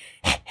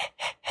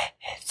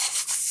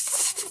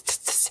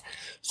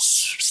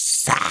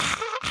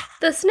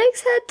 The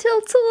snake's head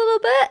tilts a little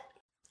bit,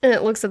 and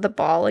it looks at the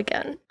ball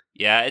again.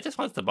 Yeah, it just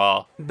wants the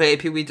ball.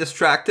 Maybe we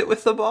distract it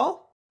with the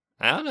ball?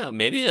 I don't know,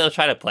 maybe it'll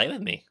try to play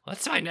with me.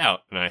 Let's find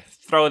out. And I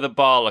throw the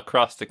ball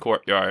across the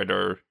courtyard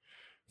or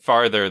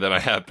farther than I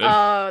have been.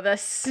 Oh, the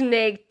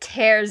snake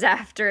tears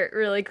after it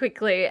really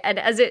quickly, and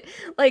as it,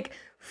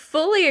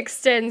 fully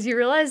extends, you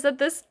realize that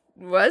this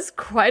was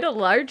quite a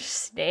large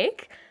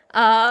snake,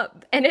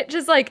 and it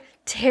just,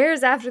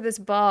 tears after this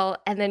ball,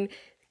 and then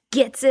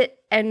gets it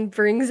and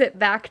brings it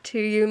back to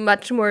you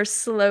much more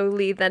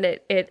slowly than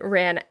it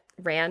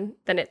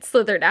than it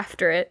slithered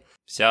after it.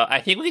 So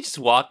I think we just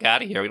walk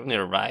out of here. We don't need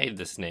to ride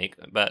the snake,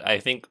 but I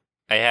think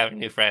I have a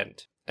new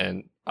friend.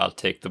 And I'll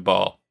take the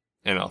ball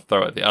and I'll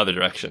throw it the other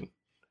direction.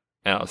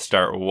 And I'll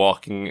start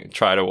walking,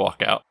 try to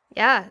walk out.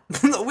 Yeah.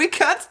 We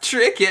can't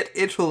trick it.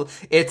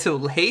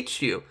 It'll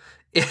hate you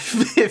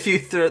if you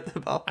throw the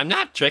ball. I'm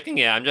not tricking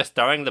it. I'm just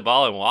throwing the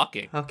ball and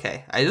walking.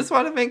 Okay, I just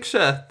want to make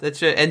sure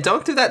that you're... And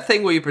don't do that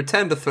thing where you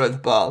pretend to throw the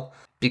ball,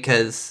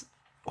 because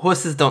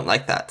horses don't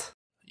like that.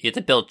 You have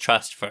to build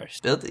trust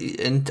first.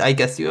 And I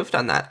guess you have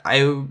done that.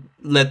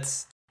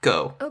 Let's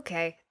go.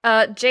 Okay.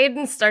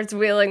 Jaden starts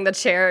wheeling the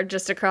chair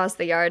just across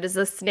the yard as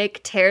the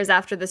snake tears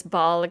after this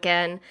ball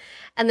again,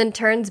 and then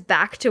turns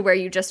back to where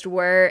you just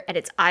were, and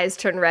its eyes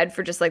turn red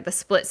for just the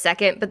split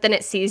second, but then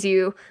it sees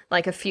you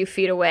a few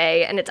feet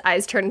away, and its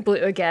eyes turn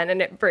blue again,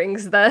 and it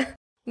brings the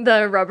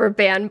rubber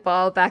band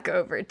ball back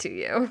over to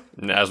you.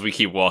 And as we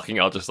keep walking,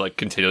 I'll just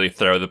continually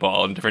throw the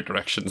ball in different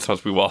directions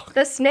as we walk.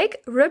 The snake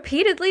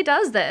repeatedly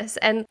does this,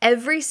 and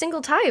every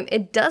single time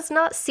it does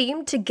not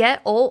seem to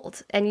get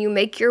old, and you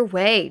make your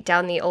way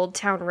down the Old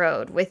Town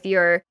Road with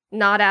your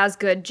not as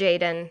good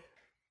Jaden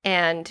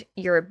and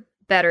your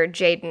better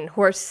Jaden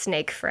horse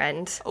snake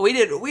friend. We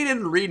didn't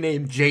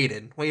rename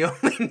Jaden. We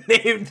only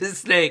named the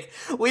snake.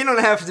 We don't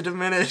have to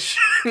diminish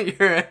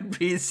your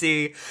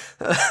NPC.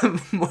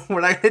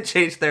 We're not going to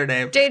change their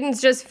name.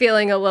 Jaden's just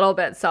feeling a little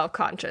bit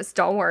self-conscious.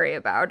 Don't worry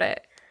about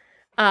it.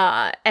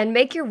 And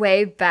make your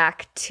way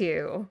back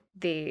to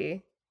the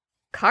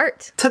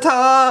cart.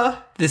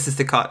 Ta-ta! This is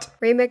the cart.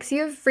 Remix,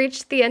 you've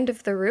reached the end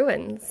of the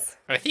ruins.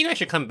 I think I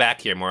should come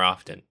back here more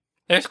often.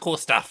 There's cool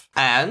stuff.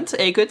 And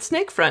a good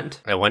snake friend.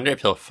 I wonder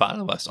if he'll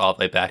follow us all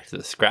the way back to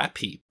the scrap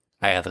heap.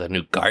 I have a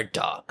new guard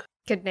dog.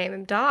 Could name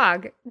him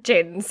Dog,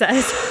 Jaden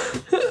says.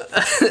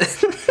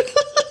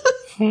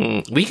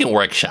 We can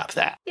workshop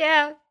that.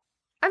 Yeah.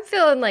 I'm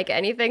feeling like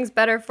anything's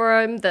better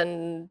for him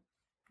than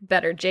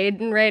better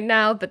Jaden right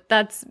now, but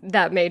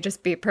that may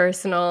just be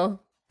personal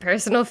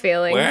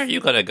feelings. Where are you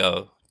gonna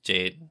go,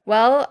 Jade?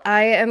 Well,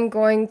 I am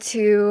going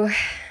to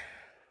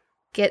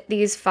get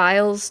these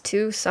files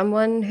to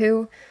someone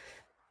who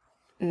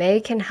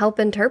can help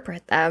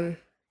interpret them.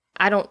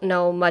 I don't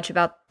know much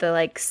about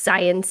the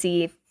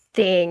science-y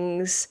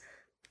things,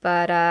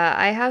 but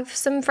I have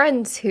some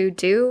friends who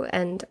do,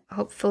 and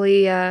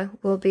hopefully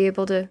we'll be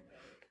able to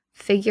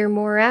figure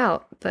more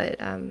out. But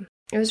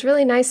it was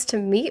really nice to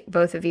meet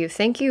both of you.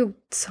 Thank you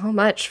so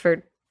much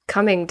for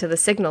coming to the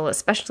Signal,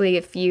 especially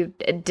if you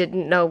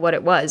didn't know what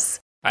it was.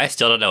 I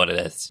still don't know what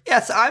it is.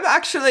 Yes, I'm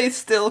actually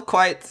still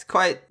quite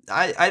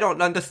I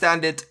don't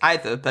understand it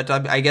either, but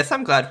I guess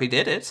I'm glad we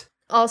did it.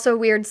 Also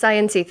weird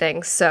science-y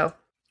things, so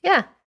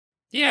yeah.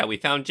 Yeah, we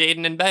found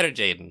Jaden and better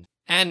Jaden.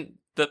 And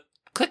the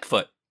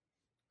Clickfoot.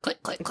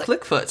 Click, click,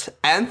 click. Clickfoot.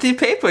 And the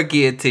paper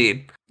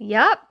guillotine.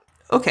 Yup.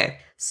 Okay.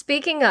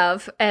 Speaking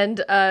of,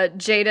 and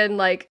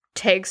Jaden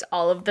takes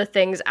all of the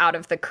things out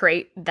of the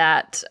crate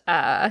that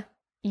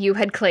you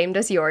had claimed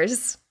as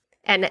yours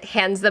and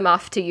hands them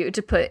off to you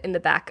to put in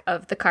the back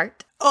of the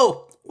cart.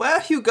 Oh, where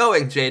are you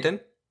going, Jaden?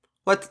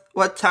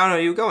 What town are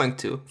you going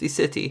to? The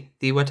city,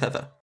 the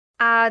whatever.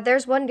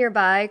 There's one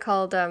nearby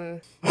called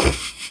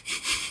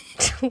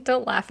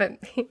don't laugh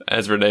at me.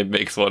 As Renee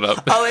makes one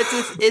up. Oh,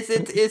 is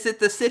it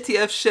the city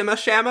of Shimmer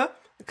Shammer?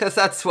 Because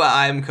that's where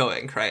I'm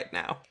going right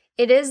now.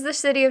 It is the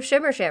city of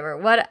Shimmer Shammer.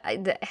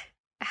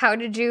 How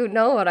did you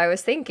know what I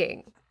was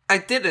thinking? I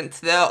didn't.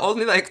 There are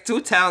only like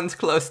 2 towns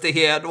close to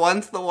here, and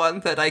one's the one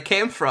that I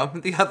came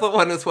from. The other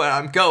one is where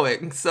I'm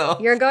going, so...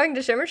 You're going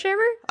to Shimmer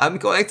Shimmer? I'm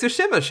going to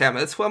Shimmer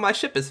Shimmer. It's where my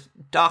ship is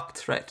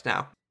docked right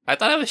now. I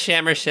thought it was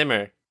Shammer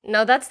Shimmer.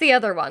 No, that's the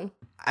other one.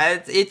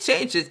 It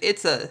changes.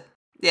 It's a...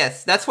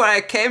 Yes, that's where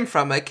I came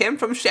from. I came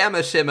from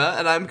Shammer Shimmer,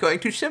 and I'm going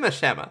to Shimmer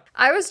Shimmer.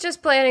 I was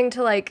just planning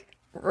to, like,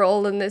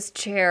 roll in this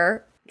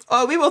chair.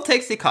 Oh, we will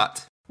take the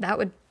cot. That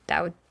would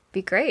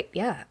be great,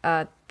 yeah.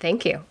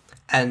 Thank you.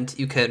 And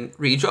you can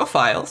read your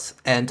files,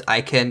 and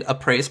I can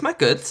appraise my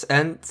goods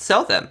and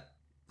sell them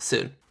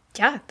soon.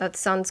 Yeah, that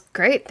sounds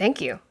great. Thank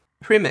you.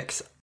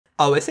 Remix.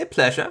 Always a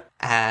pleasure.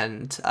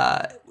 And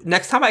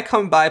next time I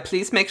come by,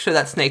 please make sure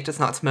that snake does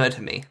not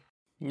murder me.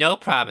 No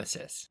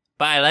promises,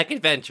 but I like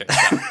adventure.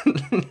 So.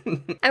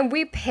 And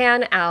we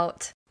pan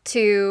out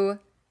to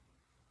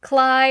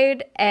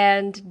Clyde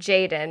and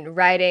Jaden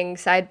riding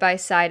side by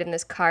side in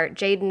this cart.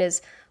 Jaden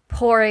is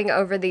poring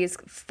over these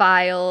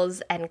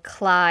files, and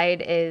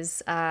Clyde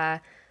is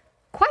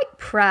quite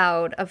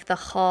proud of the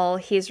haul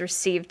he's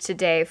received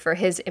today for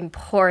his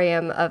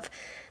emporium of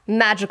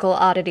magical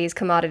oddities,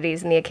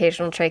 commodities, and the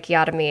occasional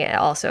tracheotomy,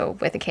 also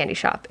with a candy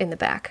shop in the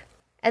back.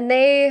 And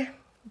they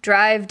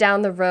drive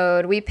down the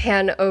road. We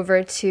pan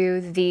over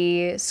to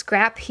the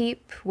scrap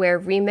heap where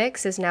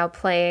Remix is now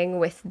playing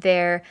with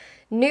their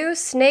new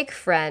snake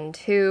friend,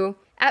 who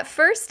at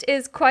first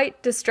is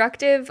quite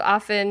destructive,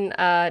 often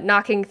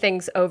knocking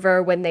things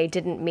over when they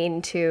didn't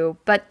mean to,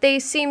 but they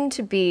seem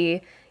to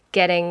be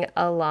getting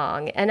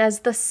along. And as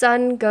the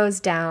sun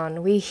goes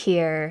down, we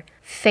hear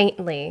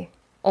faintly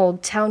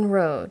Old Town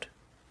Road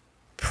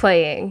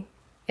playing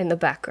in the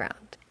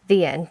background.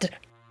 The end.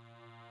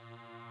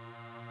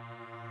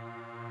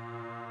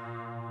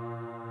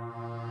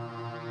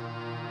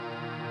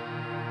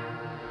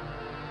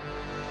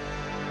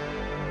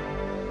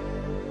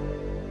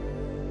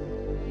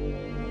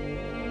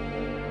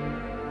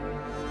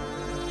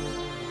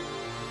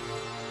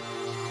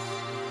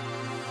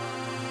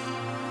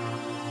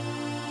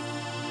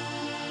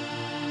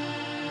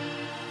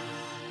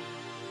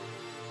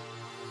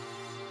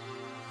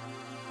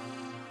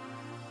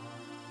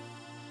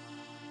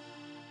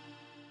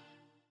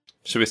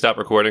 Should we stop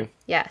recording?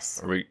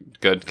 Yes. Are we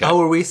good? Okay. Oh,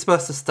 were we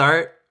supposed to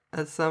start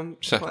at some...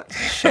 What?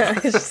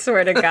 I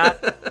swear to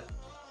God.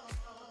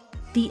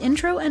 The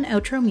intro and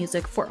outro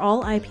music for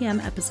all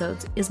IPM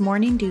episodes is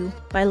Morning Dew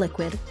by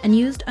Liquid and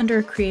used under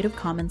a Creative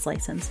Commons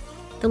license.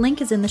 The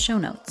link is in the show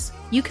notes.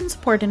 You can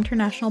support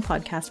International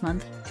Podcast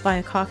Month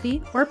via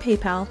Ko-fi or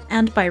PayPal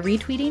and by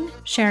retweeting,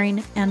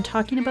 sharing, and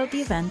talking about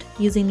the event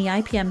using the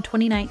IPM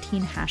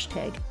 2019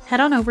 hashtag. Head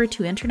on over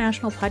to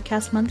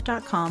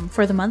internationalpodcastmonth.com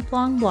for the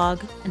month-long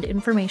blog and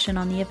information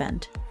on the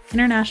event.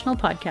 International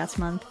Podcast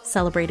Month,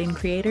 celebrating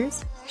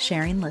creators,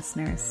 sharing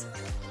listeners.